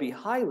 I will be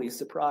highly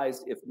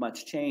surprised if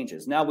much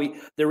changes. Now,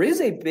 there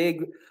is a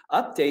big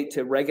update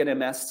to Reg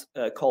NMS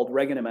called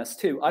Reg NMS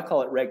 2. I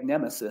call it Reg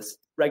Nemesis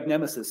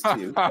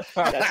 2. That's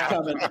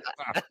coming.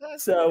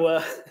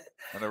 So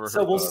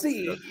we'll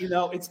see.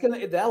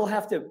 That'll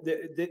have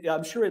to.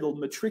 I'm sure it'll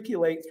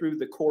matriculate through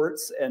the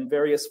courts and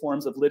various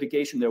forms of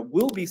litigation. There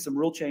will be some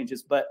rule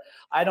changes, but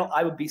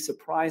I would be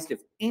surprised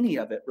if any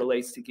of it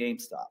relates to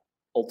GameStop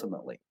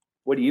ultimately.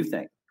 What do you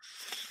think?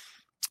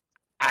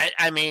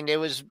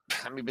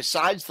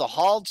 Besides the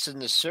halts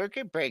and the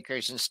circuit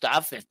breakers and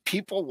stuff, if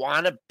people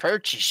want to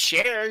purchase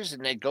shares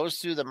and it goes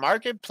through the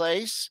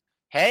marketplace,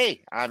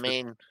 hey,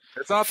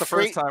 it's not the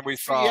first time we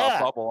saw a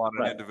bubble on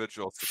an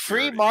individual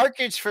security. Free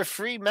markets for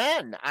free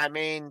men.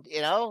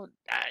 The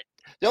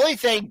only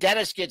thing,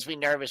 Dennis gets me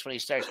nervous when he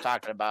starts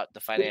talking about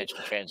the financial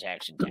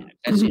transaction tax.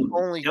 That's the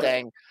only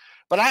thing.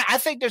 But I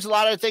think there's a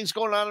lot of things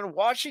going on in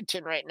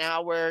Washington right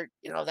now where,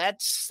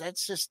 that's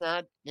just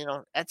not,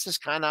 that's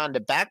just kind of on the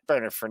back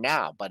burner for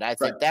now. But I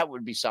think that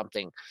would be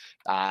something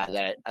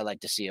that I'd like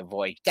to see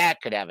avoid. That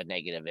could have a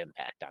negative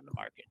impact on the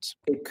markets.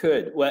 It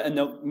could. Well,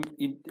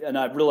 and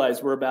I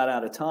realize we're about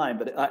out of time,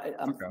 but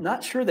I'm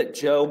not sure that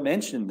Joe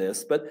mentioned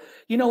this, but,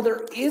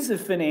 there is a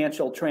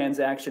financial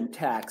transaction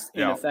tax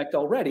in effect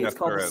already. It's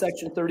called the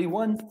Section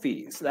 31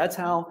 fees. That's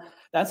how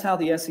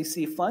the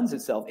SEC funds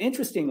itself.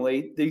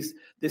 Interestingly,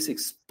 this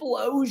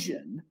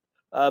explosion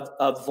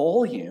of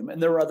volume,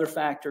 and there are other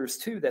factors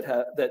too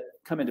that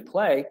come into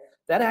play,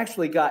 that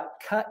actually got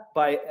cut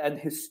by an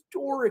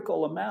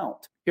historical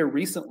amount here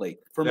recently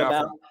from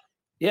go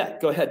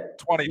ahead.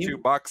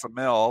 $22 a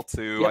mil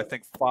to I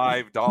think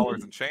 $5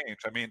 and change.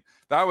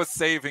 That was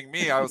saving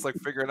me. I was like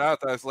figuring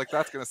out that I was like,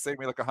 that's going to save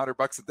me like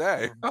 $100 a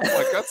day. I'm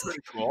like, that's pretty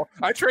cool.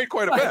 I trade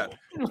quite a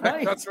bit.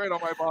 Right. That's right on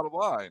my bottom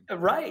line.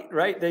 Right.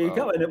 There you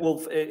go. And it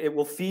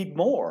will feed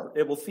more.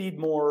 It will feed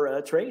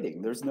more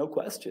trading. There's no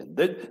question.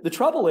 The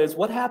trouble is,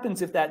 what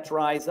happens if that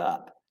dries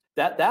up?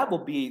 That will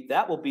be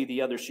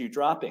the other shoe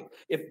dropping.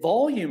 If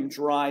volume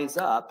dries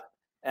up,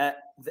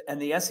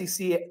 and the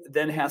SEC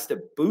then has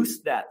to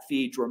boost that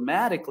fee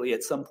dramatically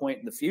at some point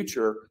in the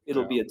future,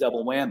 it'll be a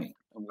double whammy.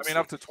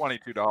 Up to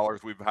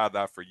 $22, we've had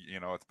that for,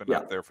 it's been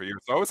up there for years.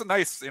 So it was a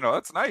nice,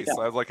 that's nice.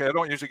 Yeah. I was like, I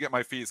don't usually get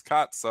my fees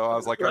cut. So I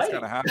was like, I was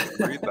kind of happy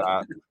to read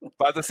that.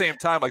 But at the same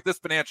time, like this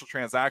financial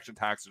transaction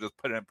tax, to just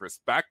put it in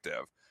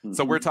perspective. Mm-hmm.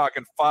 So we're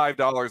talking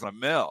 $5 a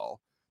mil.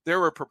 They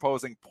were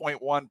proposing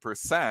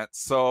 0.1%.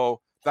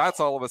 So that's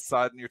all of a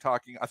sudden, you're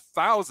talking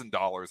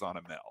 $1,000 on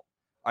a mil.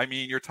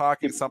 You're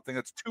talking something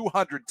that's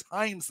 200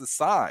 times the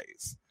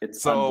size.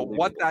 So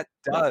what that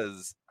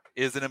does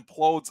is it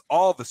implodes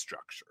all the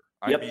structure.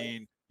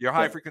 Your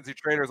high frequency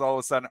traders all of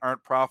a sudden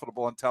aren't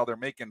profitable until they're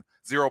making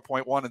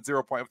 0.1 and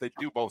 0. If they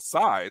do both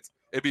sides,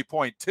 it'd be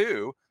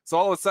 0.2. So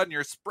all of a sudden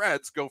your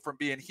spreads go from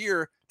being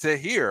here to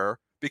here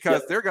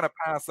because they're going to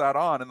pass that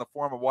on in the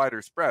form of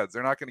wider spreads.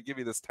 They're not going to give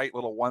you this tight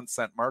little 1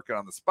 cent market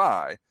on the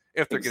SPY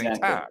if they're getting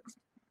taxed.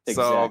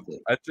 Exactly.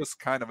 So it just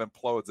kind of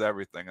implodes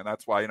everything. And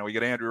that's why, we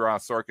get Andrew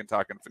Ross Sorkin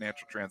talking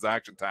financial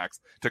transaction tax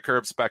to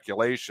curb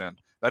speculation.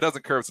 That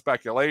doesn't curb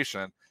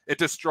speculation. It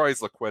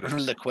destroys liquidity.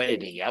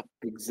 Liquidity, yep.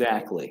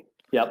 Exactly.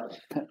 Yep.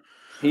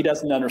 He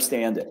doesn't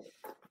understand it.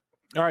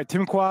 All right.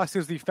 Tim Quast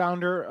is the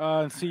founder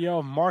and CEO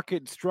of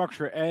Market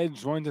Structure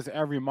Edge. Joins us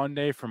every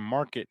Monday from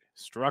Market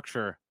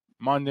Structure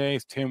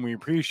Mondays. Tim, we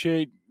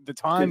appreciate the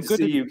time. Good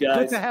to see you guys.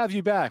 Good to have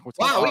you back.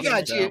 Wow, we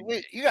got you.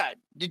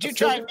 Did you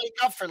try and make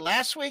up for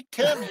last week,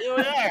 Tim? Here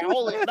we are.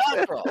 Holy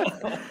mackerel.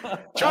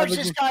 Charge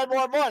this guy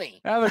more money.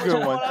 Have a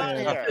good one,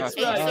 Tim. It's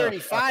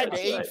 8:35 to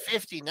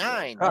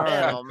 8:59.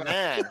 Man, oh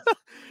man.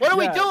 What are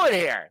we doing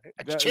here?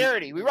 It's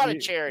charity. We run a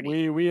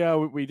charity.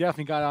 We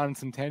definitely got on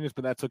some tangents,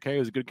 but that's okay. It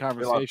was a good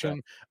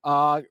conversation.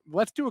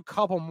 Let's do a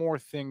couple more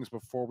things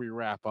before we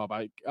wrap up.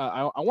 I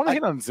want to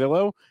hit on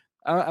Zillow.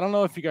 I don't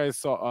know if you guys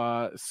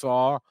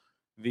saw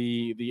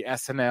the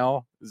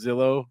SNL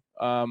Zillow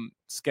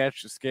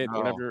skit,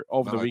 whatever,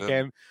 over the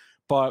weekend,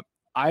 but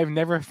I've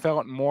never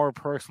felt more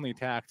personally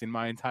attacked in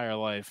my entire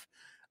life.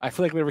 I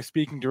feel like they were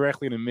speaking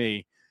directly to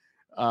me.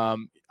 I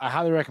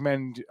highly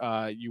recommend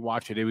you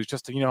watch it. It was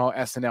just, how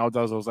SNL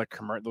does those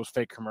those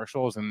fake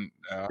commercials, and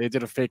they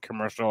did a fake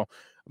commercial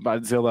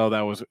about Zillow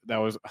that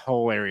was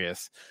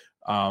hilarious.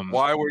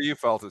 Why were you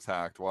felt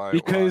attacked?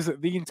 Because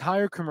the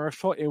entire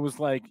commercial, it was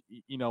like,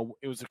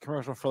 it was a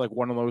commercial for like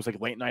one of those like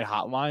late night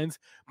hotlines,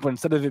 but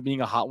instead of it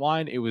being a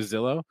hotline, it was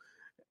Zillow.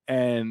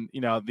 And,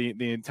 the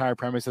entire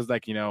premise is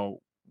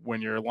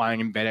when you're lying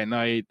in bed at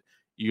night,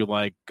 you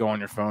like go on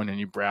your phone and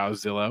you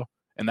browse Zillow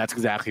and that's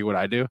exactly what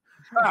I do.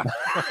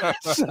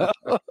 so,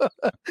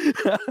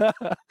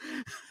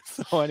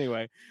 so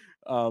anyway,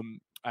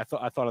 I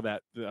thought of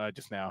that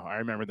just now. I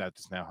remember that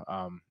just now,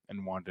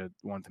 and wanted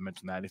to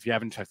mention that. If you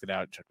haven't checked it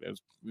out, check it. It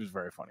was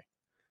very funny.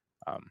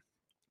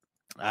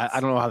 I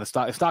don't know how the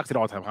stock's at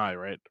all-time high,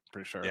 right?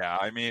 Pretty sure. Yeah,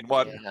 I mean,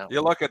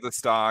 you look at the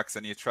stocks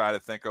and you try to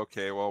think,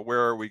 okay, well, where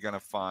are we going to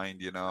find,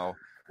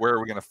 where are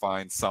we going to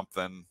find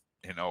something,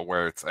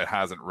 where it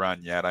hasn't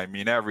run yet? I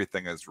mean,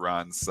 everything has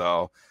run.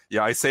 So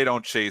yeah, I say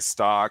don't chase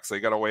stocks. So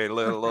you got to wait a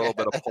little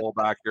bit of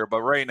pullback here.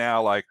 But right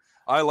now, like,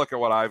 I look at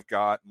what I've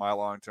got in my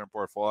long-term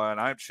portfolio, and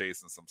I'm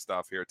chasing some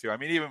stuff here too. I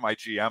mean, even my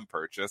GM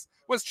purchase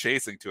was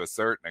chasing to a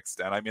certain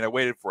extent. I mean, I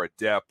waited for a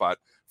dip, but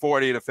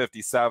 40 to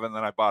 57,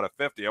 then I bought at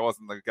 50. I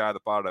wasn't the guy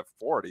that bought it at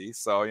 40.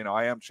 So,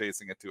 I am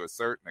chasing it to a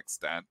certain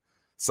extent.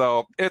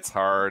 So it's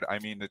hard. I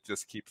mean, it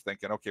just keeps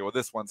thinking, okay, well,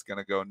 this one's going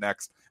to go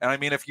next. And I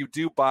mean, if you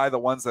do buy the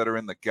ones that are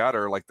in the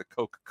gutter, like the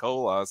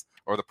Coca-Colas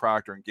or the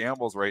Procter &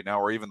 Gamble's right now,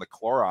 or even the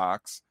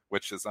Clorox,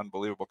 which is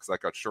unbelievable because I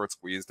got short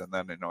squeezed and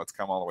then, it's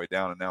come all the way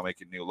down and now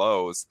making new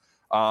lows.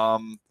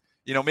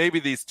 Maybe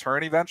these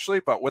turn eventually,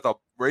 but with a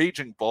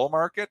raging bull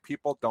market,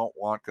 people don't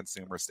want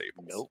consumer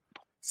staples. Nope.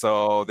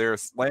 So they're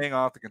laying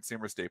off the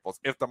consumer staples.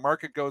 If the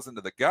market goes into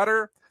the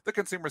gutter, the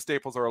consumer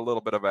staples are a little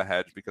bit of a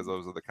hedge because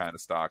those are the kind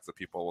of stocks that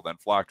people will then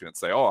flock to and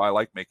say, oh, I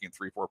like making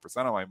 3-4%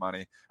 of my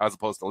money as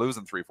opposed to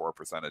losing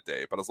 3-4% a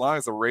day. But as long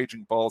as the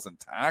raging bull's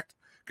intact,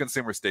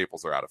 consumer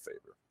staples are out of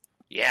favor.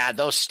 Yeah,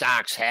 those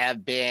stocks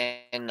have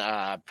been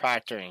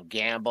Procter and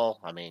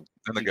Gamble. I mean,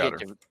 in the gutter.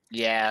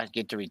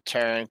 Get the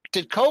return.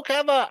 Did Coke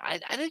have I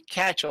didn't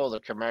catch all the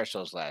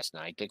commercials last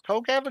night. Did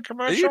Coke have a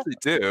commercial? They usually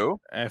do.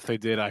 If they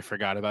did, I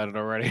forgot about it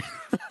already.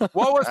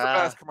 What was the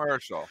best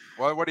commercial?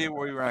 What do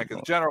you rank?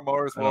 General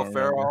Motors, Will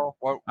Ferrell?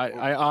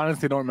 I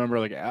honestly don't remember.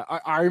 Like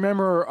I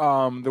remember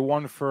the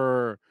one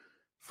for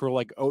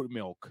like oat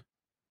milk.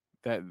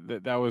 That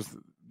was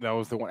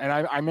the one, and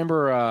I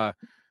remember.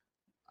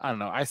 I don't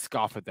know. I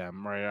scoff at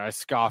them, right? I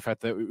scoff at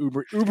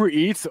the Uber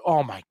Eats.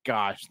 Oh my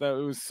gosh, that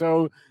was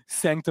so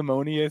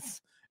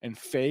sanctimonious and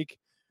fake.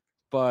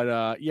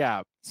 But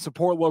yeah,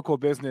 support local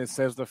business,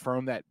 says the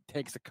firm that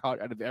takes a cut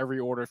out of every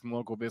order from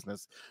local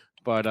business.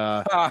 But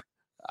I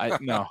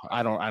don't know.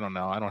 I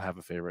don't have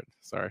a favorite.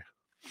 Sorry.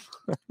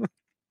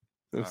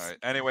 All right.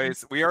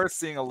 Anyways, we are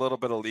seeing a little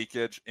bit of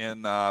leakage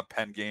in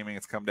Penn Gaming.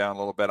 It's come down a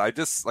little bit.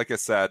 Like I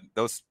said,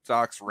 those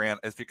stocks ran.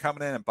 If you're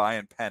coming in and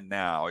buying Penn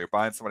now, you're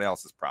buying somebody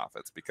else's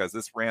profits because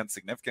this ran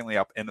significantly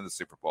up into the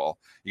Super Bowl.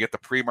 You get the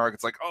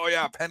pre-markets like, oh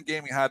yeah, Penn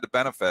Gaming had to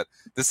benefit.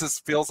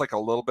 Feels like a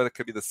little bit. It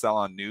could be the sell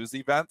on news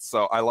event.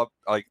 So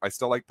I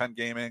still like Penn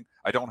Gaming.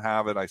 I don't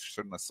have it. I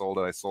shouldn't have sold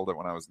it. I sold it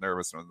when I was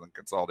nervous and it was in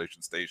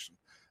consolidation station,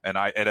 and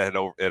it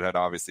had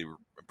obviously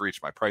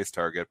breached my price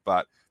target,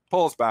 but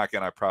pulls back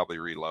in, I probably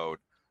reload.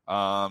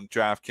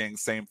 DraftKings,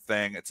 same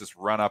thing. It's just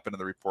run up into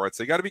the report.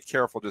 So you got to be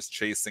careful just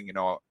chasing,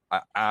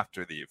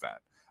 after the event.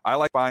 I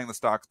like buying the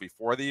stocks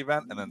before the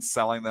event and then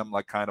selling them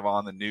like kind of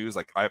on the news.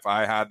 Like if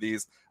I had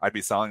these, I'd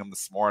be selling them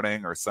this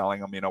morning or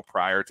selling them,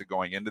 prior to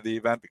going into the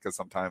event, because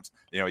sometimes,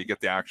 you get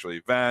the actual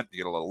event,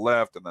 you get a little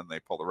lift, and then they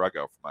pull the rug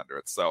out from under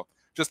it. So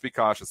just be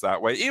cautious that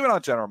way. Even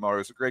on General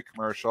Motors, a great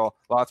commercial.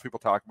 Lots of people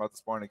talking about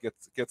this morning. It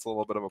gets a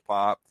little bit of a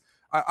pop.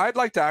 I'd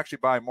like to actually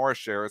buy more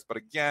shares, but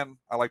again,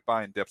 I like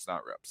buying dips,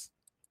 not rips.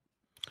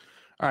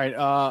 All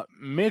right,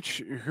 Mitch,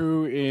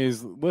 who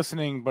is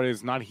listening but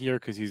is not here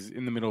because he's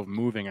in the middle of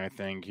moving, I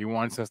think. He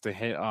wants us to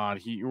hit on,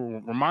 he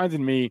reminded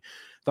me,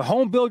 the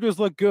home builders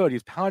look good.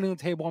 He's pounding the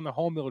table on the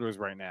home builders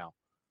right now.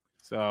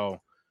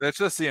 So that's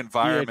just the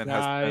environment.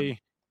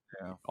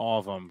 All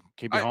of them.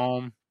 Keep it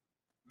home.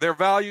 They're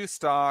value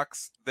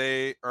stocks.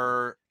 They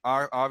are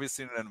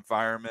obviously in an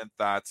environment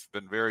that's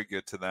been very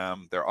good to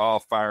them. They're all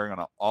firing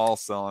on all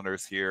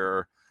cylinders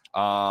here.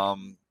 For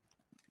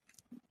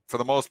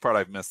the most part,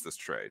 I've missed this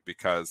trade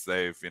because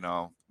they've,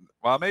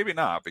 well, maybe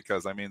not,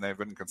 because they've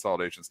been in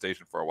consolidation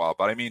station for a while.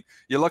 But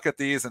you look at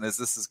these and is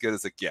this as good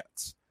as it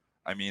gets?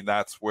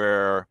 That's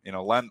where,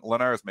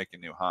 Lennar is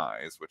making new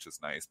highs, which is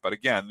nice. But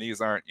again, these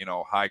aren't,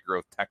 high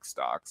growth tech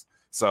stocks.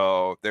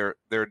 So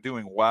they're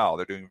doing well.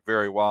 They're doing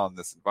very well in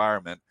this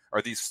environment.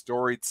 Are these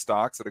storied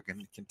stocks that are going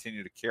to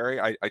continue to carry?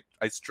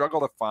 I struggle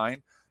to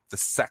find the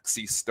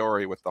sexy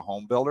story with the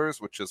home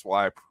builders, which is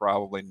why I'm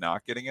probably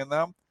not getting in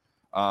them.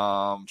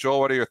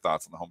 Joel, what are your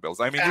thoughts on the home builders?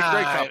 They're great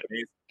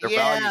companies. They're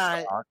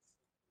value stocks.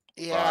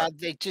 Yeah,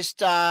 they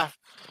just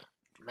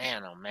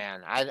man, oh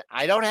man,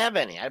 I don't have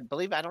any. I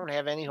believe I don't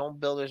have any home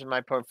builders in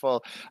my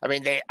portfolio.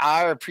 They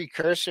are a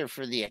precursor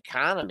for the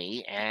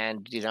economy,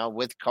 and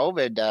with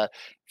COVID, the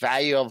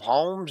value of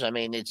homes.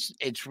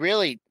 It's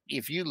really,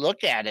 if you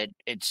look at it,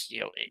 it's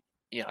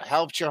it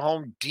helps your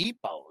Home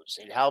Depots,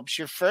 it helps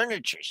your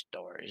furniture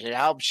stores, it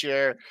helps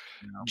your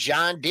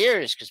John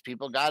Deere's because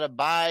people got to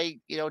buy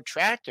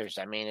tractors.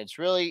 It's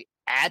really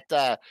at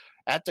the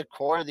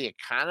core of the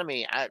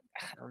economy. I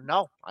don't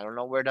know. I don't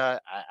know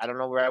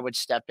where I would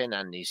step in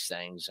on these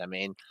things.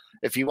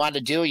 If you want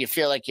to you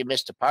feel like you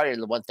missed a party,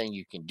 the one thing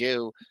you can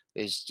do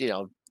is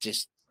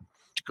just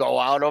go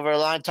out over a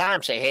long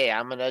time. Say, hey,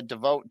 I'm going to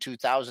devote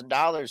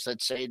 $2,000,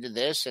 let's say, to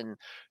this, and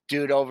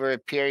do it over a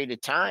period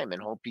of time,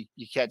 and hope you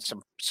get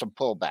some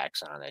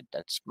pullbacks on it.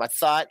 That's my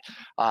thought.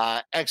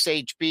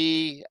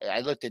 XHB,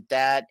 I looked at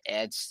that.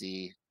 It's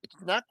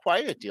not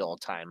quite at the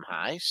all-time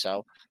high,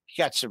 so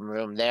you got some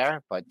room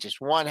there, but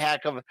just one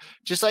heck of,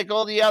 just like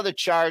all the other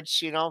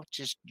charts,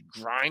 just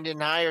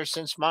grinding higher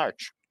since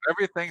March.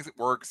 Everything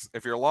works.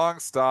 If you're long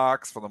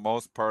stocks, for the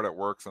most part, it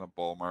works in a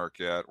bull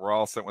market. We're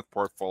all sitting with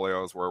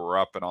portfolios where we're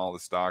up in all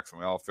the stocks and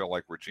we all feel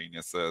like we're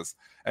geniuses.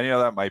 And,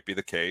 that might be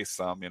the case.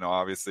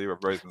 Obviously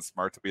everybody's been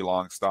smart to be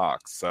long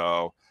stocks.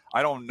 So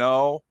I don't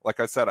know.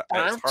 Like I said,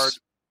 it's hard.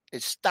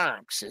 It's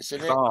stonks,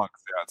 isn't it? Stonks.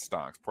 Yeah, it's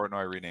stonks.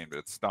 Portnoy renamed it.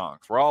 It's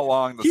stonks. We're all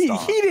along the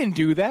stonks. He didn't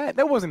do that.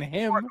 That wasn't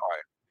him. Portnoy.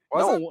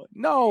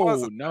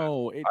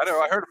 No.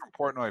 I heard it from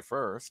Portnoy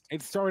first.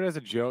 It started as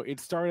a joke. It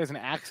started as an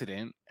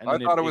accident. And I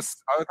thought it was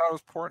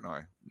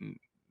Portnoy.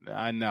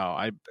 I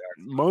know.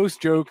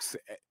 Most jokes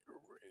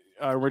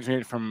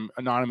originate from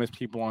anonymous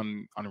people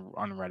on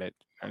Reddit.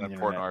 And then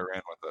Portnoy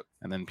ran with it.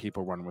 And then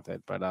people run with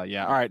it. But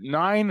yeah. All right.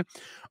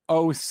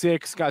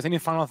 9:06. Guys, any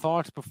final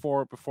thoughts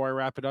before I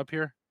wrap it up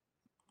here?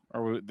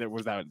 Or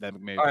was that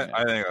maybe?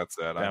 I think that's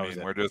it.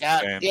 We're just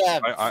saying. Yeah.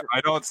 I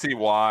don't see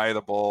why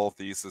the bull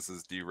thesis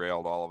is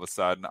derailed all of a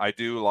sudden. I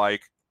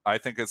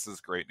think this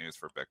is great news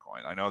for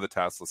Bitcoin. I know the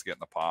Tesla's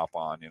getting the pop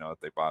on, that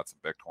they bought some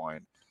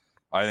Bitcoin.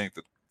 I think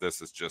that this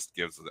is just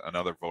gives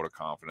another vote of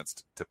confidence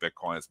to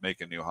Bitcoin. It's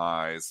making new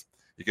highs.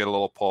 You get a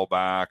little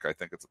pullback. I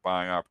think it's a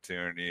buying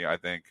opportunity. I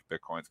think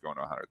Bitcoin's going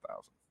to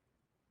 100,000.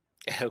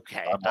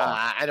 Okay.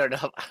 I don't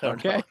know.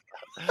 Okay.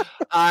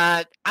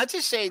 I'll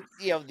just say,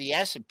 the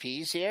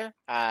S&Ps here,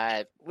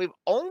 we've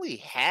only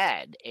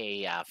had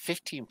a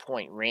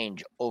 15-point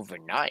range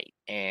overnight.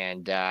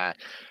 And I'm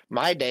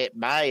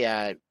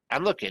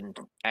looking,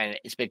 and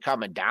it's been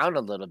coming down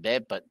a little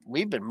bit, but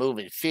we've been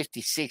moving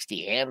 50,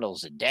 60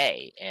 handles a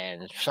day.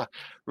 And so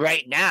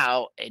right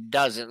now, it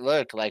doesn't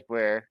look like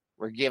we're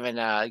giving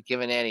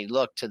any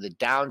look to the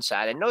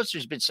downside. I noticed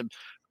there's been some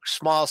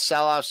small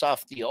sell-offs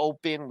off the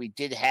open. We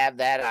did have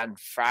that on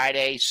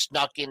Friday,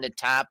 snuck in the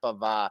top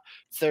of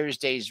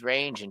Thursday's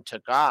range and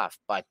took off.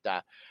 But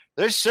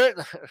there's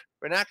certainly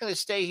we're not going to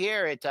stay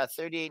here at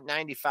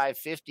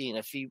 38.95.50 in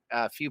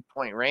a few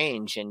point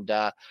range, and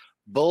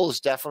bulls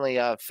definitely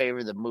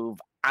favor the move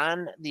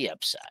on the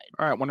upside.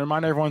 All right. I want to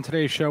remind everyone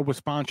today's show was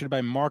sponsored by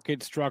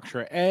Market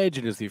Structure Edge.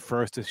 It is the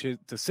first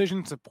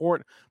decision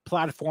support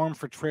platform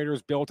for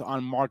traders built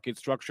on market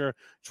structure.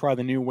 Try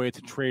the new way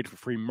to trade for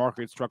free.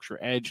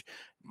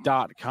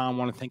 MarketStructureEdge.com. I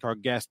want to thank our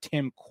guest,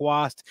 Tim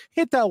Quast.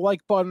 Hit that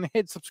like button,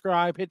 hit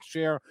subscribe, hit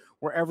share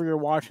wherever you're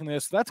watching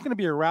this. So that's going to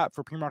be a wrap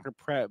for Pre-Market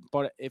Prep.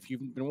 But if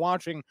you've been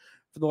watching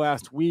for the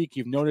last week,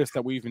 you've noticed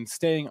that we've been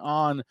staying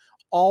on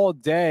all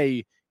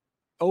day,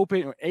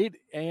 open 8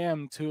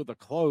 a.m. to the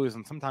close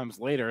and sometimes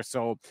later.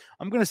 So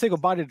I'm going to say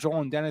goodbye to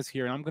Joel and Dennis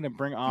here, and I'm going to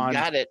bring on... You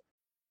got it.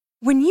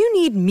 When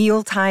you need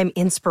mealtime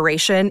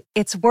inspiration,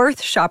 it's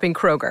worth shopping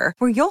Kroger,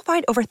 where you'll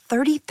find over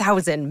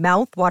 30,000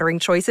 mouth-watering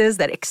choices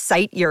that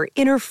excite your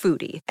inner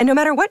foodie. And no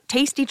matter what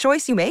tasty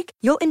choice you make,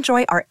 you'll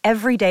enjoy our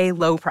everyday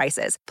low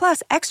prices,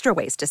 plus extra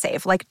ways to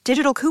save, like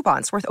digital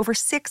coupons worth over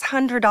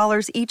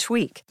 $600 each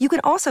week. You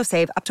can also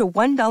save up to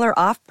 $1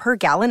 off per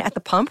gallon at the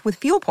pump with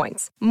fuel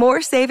points.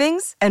 More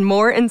savings and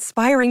more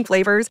inspiring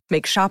flavors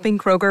make shopping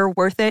Kroger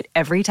worth it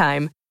every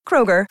time.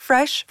 Kroger,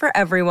 fresh for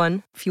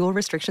everyone. Fuel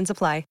restrictions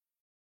apply.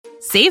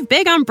 Save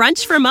big on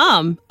brunch for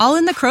mom, all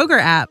in the Kroger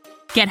app.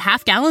 Get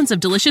half gallons of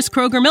delicious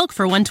Kroger milk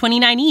for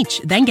 $1.29 each.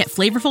 Then get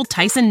flavorful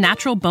Tyson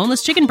natural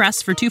boneless chicken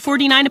breasts for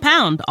 $2.49 a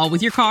pound, all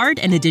with your card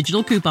and a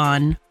digital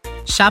coupon.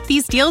 Shop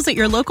these deals at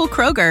your local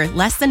Kroger,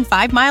 less than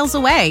 5 miles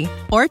away.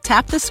 Or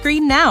tap the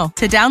screen now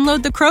to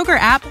download the Kroger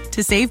app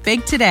to save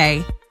big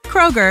today.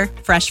 Kroger,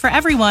 fresh for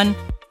everyone.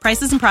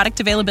 Prices and product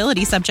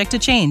availability subject to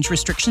change.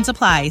 Restrictions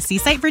apply. See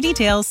site for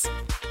details.